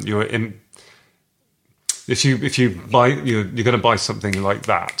word? If you buy, you're going to buy something like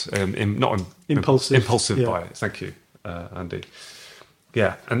that, impulsive buy. Thank you, Andy.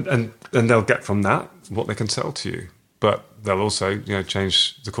 Yeah, and they'll get from that what they can sell to you, but they'll also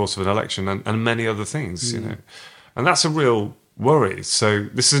change the course of an election and many other things, and that's a real worry. So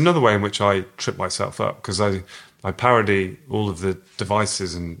this is another way in which I trip myself up, because I parody all of the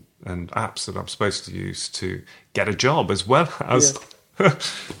devices and apps that I'm supposed to use to get a job, as well as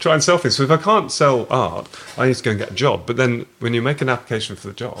try and sell things. So if I can't sell art, I need to go and get a job. But then when you make an application for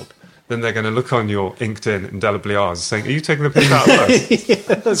the job, then they're going to look on your LinkedIn indelibly ours saying, are you taking the piss out of us?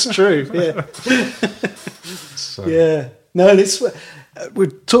 Yeah, that's true. Yeah. So. Yeah. No, and we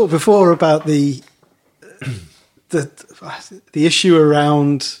talked before about the issue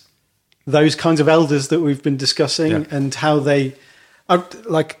around those kinds of elders that we've been discussing, and how there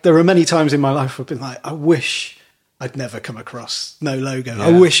are many times in my life I've been like, I wish I'd never come across no logo. Yeah.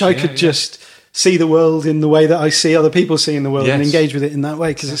 I wish I could just see the world in the way that I see other people seeing the world, and engage with it in that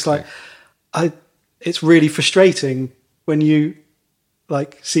way. Because it's like, it's really frustrating when you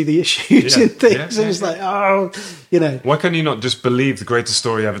see the issues in things, and it's like, why can't you not just believe the greatest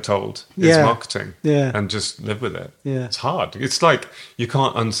story ever told is marketing, and just live with it? Yeah, it's hard. It's like you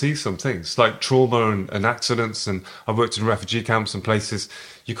can't unsee some things, like trauma and accidents. And I've worked in refugee camps and places.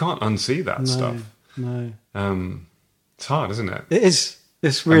 You can't unsee that stuff. No, it's hard, isn't it? It is.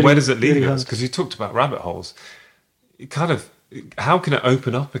 It's really. And where does it lead really us? Because you talked about rabbit holes. How can it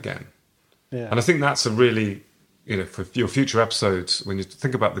open up again? Yeah. And I think that's a really, for your future episodes, when you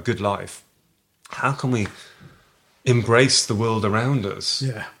think about the good life, how can we embrace the world around us?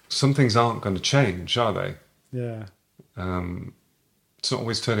 Yeah. Some things aren't going to change, are they? Yeah. It's not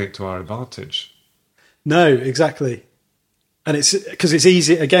always turning it to our advantage. No, exactly. And it's because it's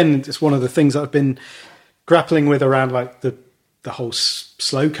easy. Again, it's one of the things that I've been grappling with around the whole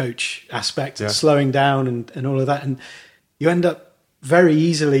slow coach aspect, slowing down and all of that. And you end up very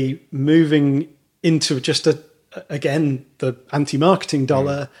easily moving into just the anti-marketing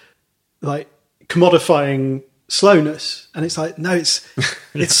dollar, commodifying slowness. And it's like, no,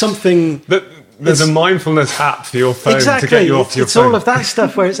 it's something there's a mindfulness app for your phone to get you off your phone. It's all of that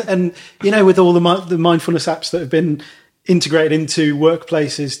stuff where with all the mindfulness apps that have been integrated into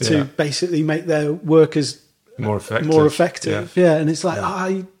workplaces to basically make their workers more effective. Yeah. And it's like,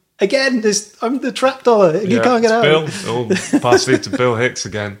 I'm the trap dollar. You can't get out. Bill, partially to Bill Hicks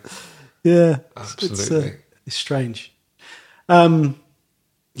again. Yeah. Absolutely. It's strange. I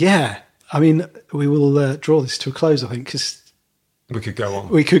mean, we will draw this to a close, I think, because we could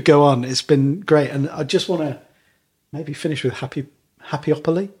go on. It's been great. And I just want to maybe finish with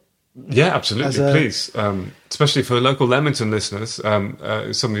Happyopoly. Yeah, absolutely. Please. Especially for local Leamington listeners. Some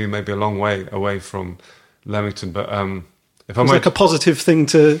of you may be a long way away from Leamington, but if I'm like a positive thing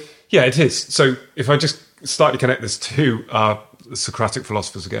to. Yeah, it is. So if I just slightly connect this to our Socratic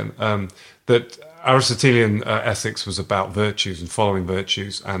philosophers again, that Aristotelian ethics was about virtues and following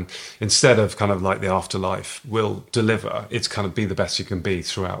virtues, and instead of kind of like the afterlife will deliver, it's kind of be the best you can be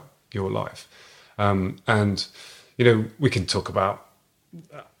throughout your life. And we can talk about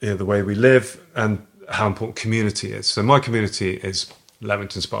the way we live and how important community is. So my community is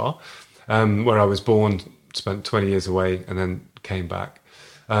Leamington Spa, where I was born, spent 20 years away, and then came back.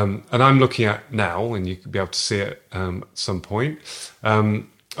 And I'm looking at now, and you could be able to see it at some point.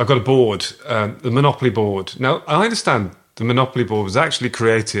 I've got a board, the Monopoly board. Now, I understand the Monopoly board was actually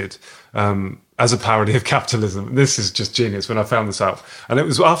created as a parody of capitalism. This is just genius when I found this out. And it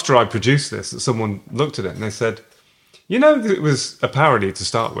was after I produced this that someone looked at it and they said, It was a parody to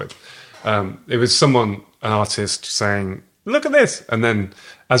start with. It was an artist saying, "Look at this," and then,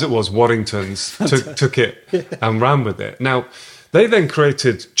 as it was, Waddington's took it and ran with it. Now, they then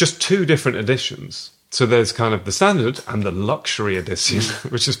created just 2 different editions. So there's kind of the standard and the luxury edition,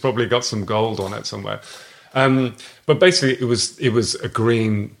 which has probably got some gold on it somewhere. But basically, it was a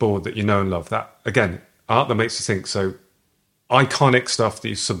green board that you know and love. That, again, art that makes you think. So iconic stuff that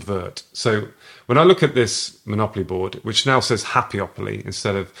you subvert. So when I look at this Monopoly board, which now says Happyopoly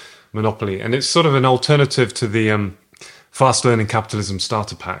instead of Monopoly, and it's sort of an alternative to the Fast Learning Capitalism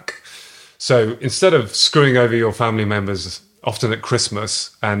Starter Pack. So instead of screwing over your family members, often at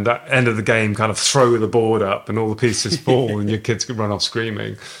Christmas, and at the end of the game kind of throw the board up and all the pieces fall and your kids can run off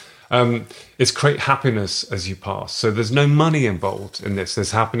screaming, it's create happiness as you pass. So there's no money involved in this.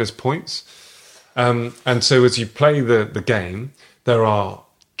 There's happiness points. And so as you play the game, there are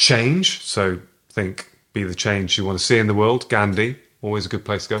change. So be the change you want to see in the world. Gandhi, always a good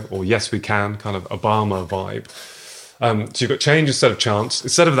place to go. Or Yes We Can, kind of Obama vibe. So you've got change instead of chance.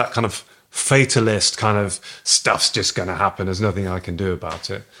 Instead of that kind of fatalist kind of stuff's just going to happen, there's nothing I can do about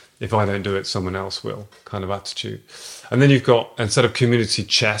it. If I don't do it, someone else will kind of attitude. And then you've got, instead of community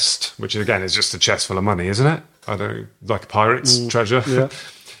chest, which again is just a chest full of money, isn't it? I don't know, like a pirate's treasure. Yeah.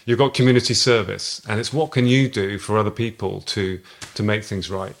 You've got community service, and it's what can you do for other people to make things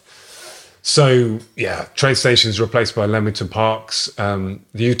right. So, yeah, train stations replaced by Leamington Parks. The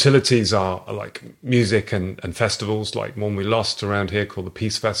utilities are like music and festivals, like one we lost around here called the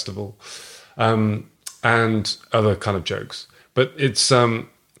Peace Festival, and other kind of jokes. But it's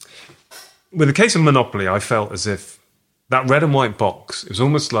with the case of Monopoly, I felt as if that red and white box, it was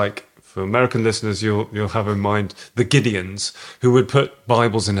almost like, for American listeners, you'll have in mind the Gideons who would put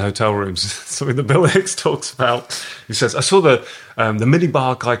Bibles in hotel rooms. Something that Bill Hicks talks about. He says, "I saw the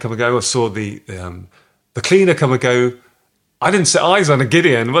minibar guy come and go. I saw the cleaner come and go. I didn't set eyes on a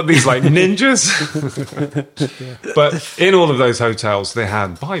Gideon. What, these like ninjas?" Yeah. But in all of those hotels, they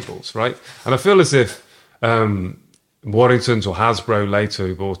had Bibles, right? And I feel as if Waddington's or Hasbro later,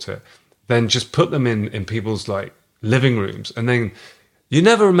 who bought it, then just put them in people's like living rooms, and then you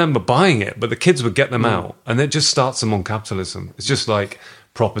never remember buying it, but the kids would get them out, and it just starts them on capitalism. It's just like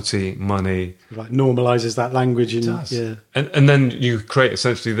property, money. Like normalizes that language. It does. Yeah. And then you create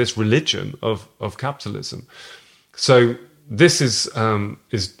essentially this religion of capitalism. So this is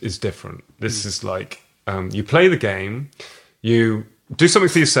different. This is like you play the game, you do something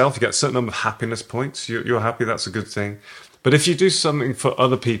for yourself, you get a certain number of happiness points. You're happy, that's a good thing. But if you do something for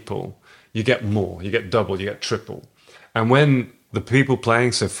other people, you get more, you get double, you get triple. And when the people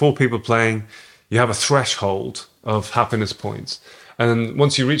playing, so 4 people playing, you have a threshold of happiness points. And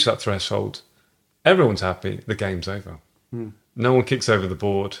once you reach that threshold, everyone's happy, the game's over. No one kicks over the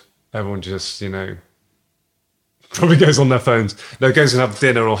board. Everyone just, probably goes on their phones. No, goes and have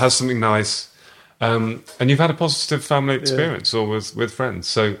dinner or has something nice. And you've had a positive family experience or with friends.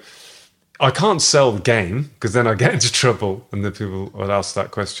 So I can't sell the game because then I get into trouble and the people would ask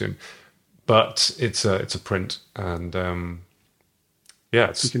that question. But it's a print, and you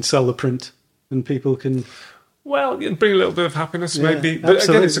can sell the print, and people can. Well, you bring a little bit of happiness, maybe. But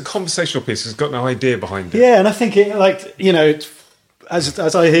absolutely. Again, it's a conversational piece. It's got no idea behind it. Yeah, and I think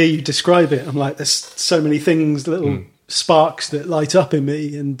as I hear you describe it, I'm like, there's so many things, little sparks that light up in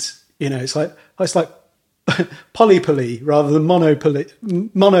me, and it's like polypoly rather than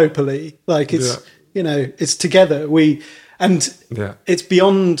monopoly. Like it's it's together. It's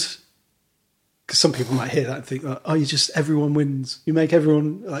beyond. Some people might hear that and think, "Oh, everyone wins. You make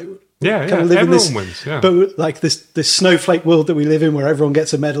everyone like everyone wins." Yeah. But like this snowflake world that we live in, where everyone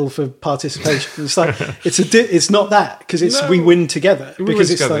gets a medal for participation, it's like it's not that because we win together.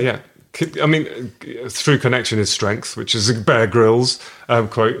 I mean, through connection is strength, which is a Bear Grylls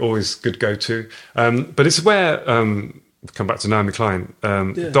quote, always good go to. But it's where come back to Naomi Klein,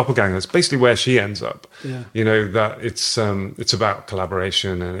 Doppelganger. It's basically where she ends up. Yeah. That it's about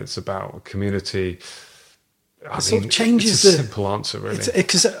collaboration and it's about community. It changes it's a simple answer, really.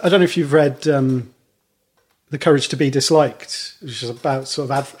 Because I don't know if you've read The Courage to Be Disliked, which is about sort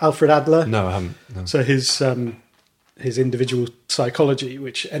of Alfred Adler. No, I haven't. No. So his individual psychology,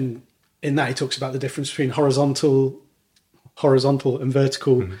 in that he talks about the difference between horizontal and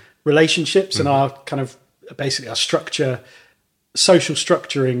vertical relationships and our kind of basically our structure, social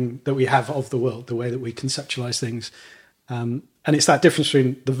structuring that we have of the world, the way that we conceptualize things. And it's that difference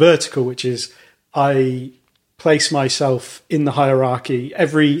between the vertical, which is I place myself in the hierarchy.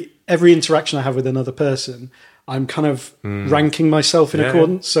 Every interaction I have with another person, I'm kind of ranking myself in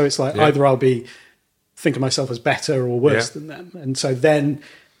accordance. So it's like either I'll think of myself as better or worse than them. And so then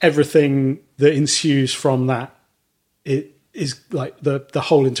everything that ensues from that it is like the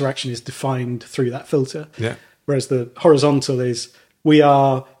whole interaction is defined through that filter. Yeah. Whereas the horizontal is we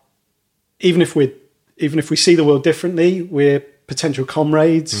are, even if we see the world differently, we're potential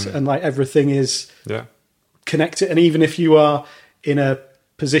comrades, and like everything is connected. And even if you are in a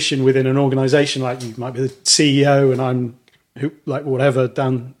position within an organization, like you might be the CEO and I'm whatever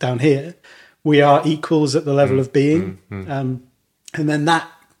down here, we are equals at the level of being. And then that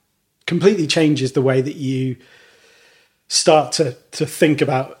completely changes the way that you start to think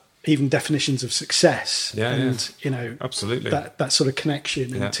about even definitions of success, absolutely, that sort of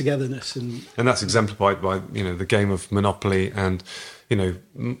connection and togetherness, and that's exemplified by the game of Monopoly and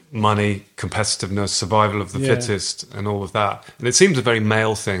money, competitiveness, survival of the fittest, and all of that. And it seems a very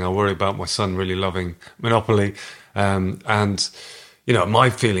male thing. I worry about my son really loving Monopoly, and my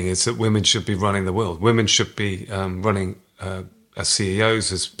feeling is that women should be running the world. Women should be running as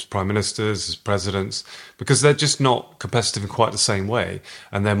CEOs, as prime ministers, as presidents, because they're just not competitive in quite the same way,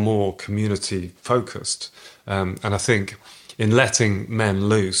 and they're more community focused. And I think in letting men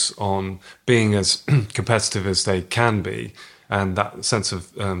loose on being as competitive as they can be, and that sense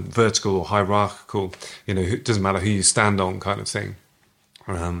of vertical or hierarchical, it doesn't matter who you stand on kind of thing.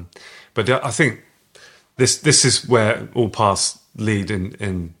 But I think this is where all paths lead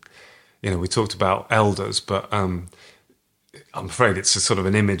in we talked about elders, but I'm afraid it's a sort of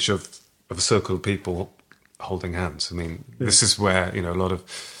an image of a circle of people holding hands. I mean, this is where, a lot of,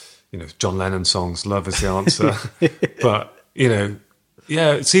 John Lennon songs, love is the answer. But,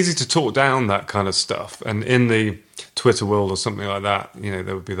 it's easy to talk down that kind of stuff. And in the Twitter world or something like that,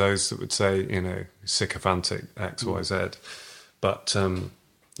 there would be those that would say, sycophantic X, Y, Z. But,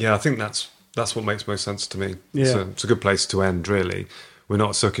 I think that's what makes most sense to me. Yeah. It's a good place to end, really. We're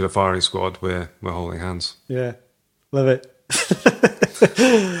not a circular firing squad. We're holding hands. Yeah. Love it.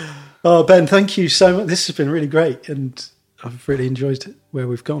 Oh, Ben, thank you so much. This has been really great, and I've really enjoyed where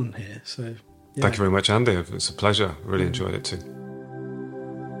we've gone here. So, Thank you very much, Andy. It's a pleasure. Really enjoyed it too.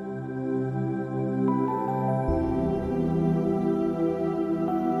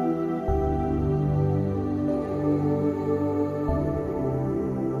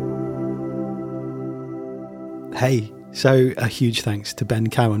 Hey, so a huge thanks to Ben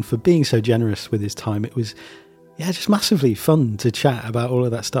Cowan for being so generous with his time. It was just massively fun to chat about all of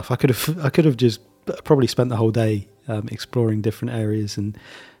that stuff. I could have just probably spent the whole day exploring different areas, and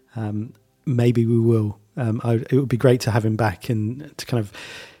maybe we will. It would be great to have him back and to kind of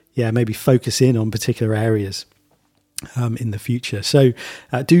maybe focus in on particular areas in the future. So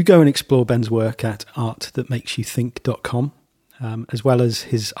do go and explore Ben's work at artthatmakesyoutthink.com, as well as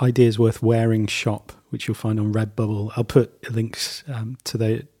his Ideas Worth Wearing shop, which you'll find on Redbubble. I'll put links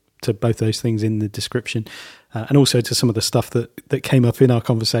to both those things in the description, and also to some of the stuff that came up in our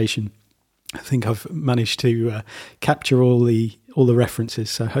conversation. I think I've managed to capture all the references,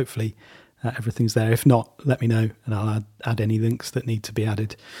 so hopefully everything's there. If not, let me know, and I'll add any links that need to be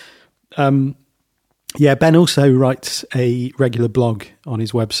added. Ben also writes a regular blog on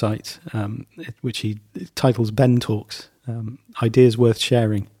his website, which he titles Ben Talks, Ideas Worth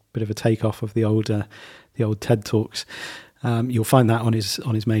Sharing, bit of a takeoff of the old TED Talks. You'll find that on his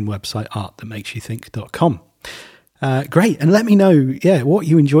main website, artthatmakesyoutthink.com. Great. And let me know, what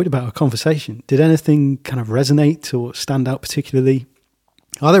you enjoyed about our conversation. Did anything kind of resonate or stand out particularly?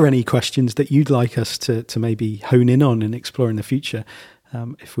 Are there any questions that you'd like us to maybe hone in on and explore in the future?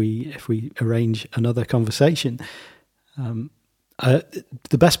 If we arrange another conversation,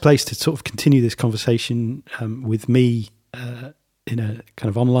 the best place to sort of continue this conversation with me in a kind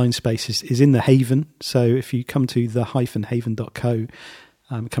of online space is in the Haven. So if you come to the-haven.co,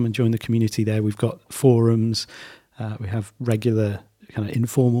 come and join the community there. We've got forums, we have regular kind of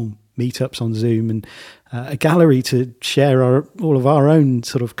informal meetups on Zoom, and a gallery to share all of our own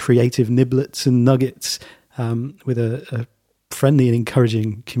sort of creative niblets and nuggets with a friendly and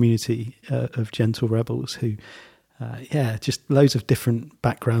encouraging community of gentle rebels who, just loads of different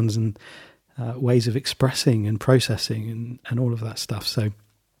backgrounds and ways of expressing and processing and all of that stuff. So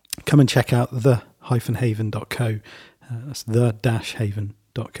come and check out the-haven.co. That's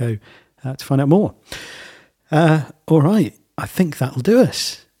the-haven.co to find out more. All right. I think that'll do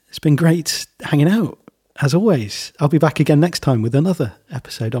us. It's been great hanging out. As always, I'll be back again next time with another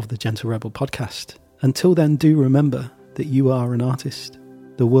episode of the Gentle Rebel podcast. Until then, do remember that you are an artist.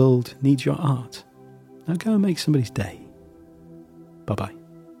 The world needs your art. Now go and make somebody's day. Bye-bye.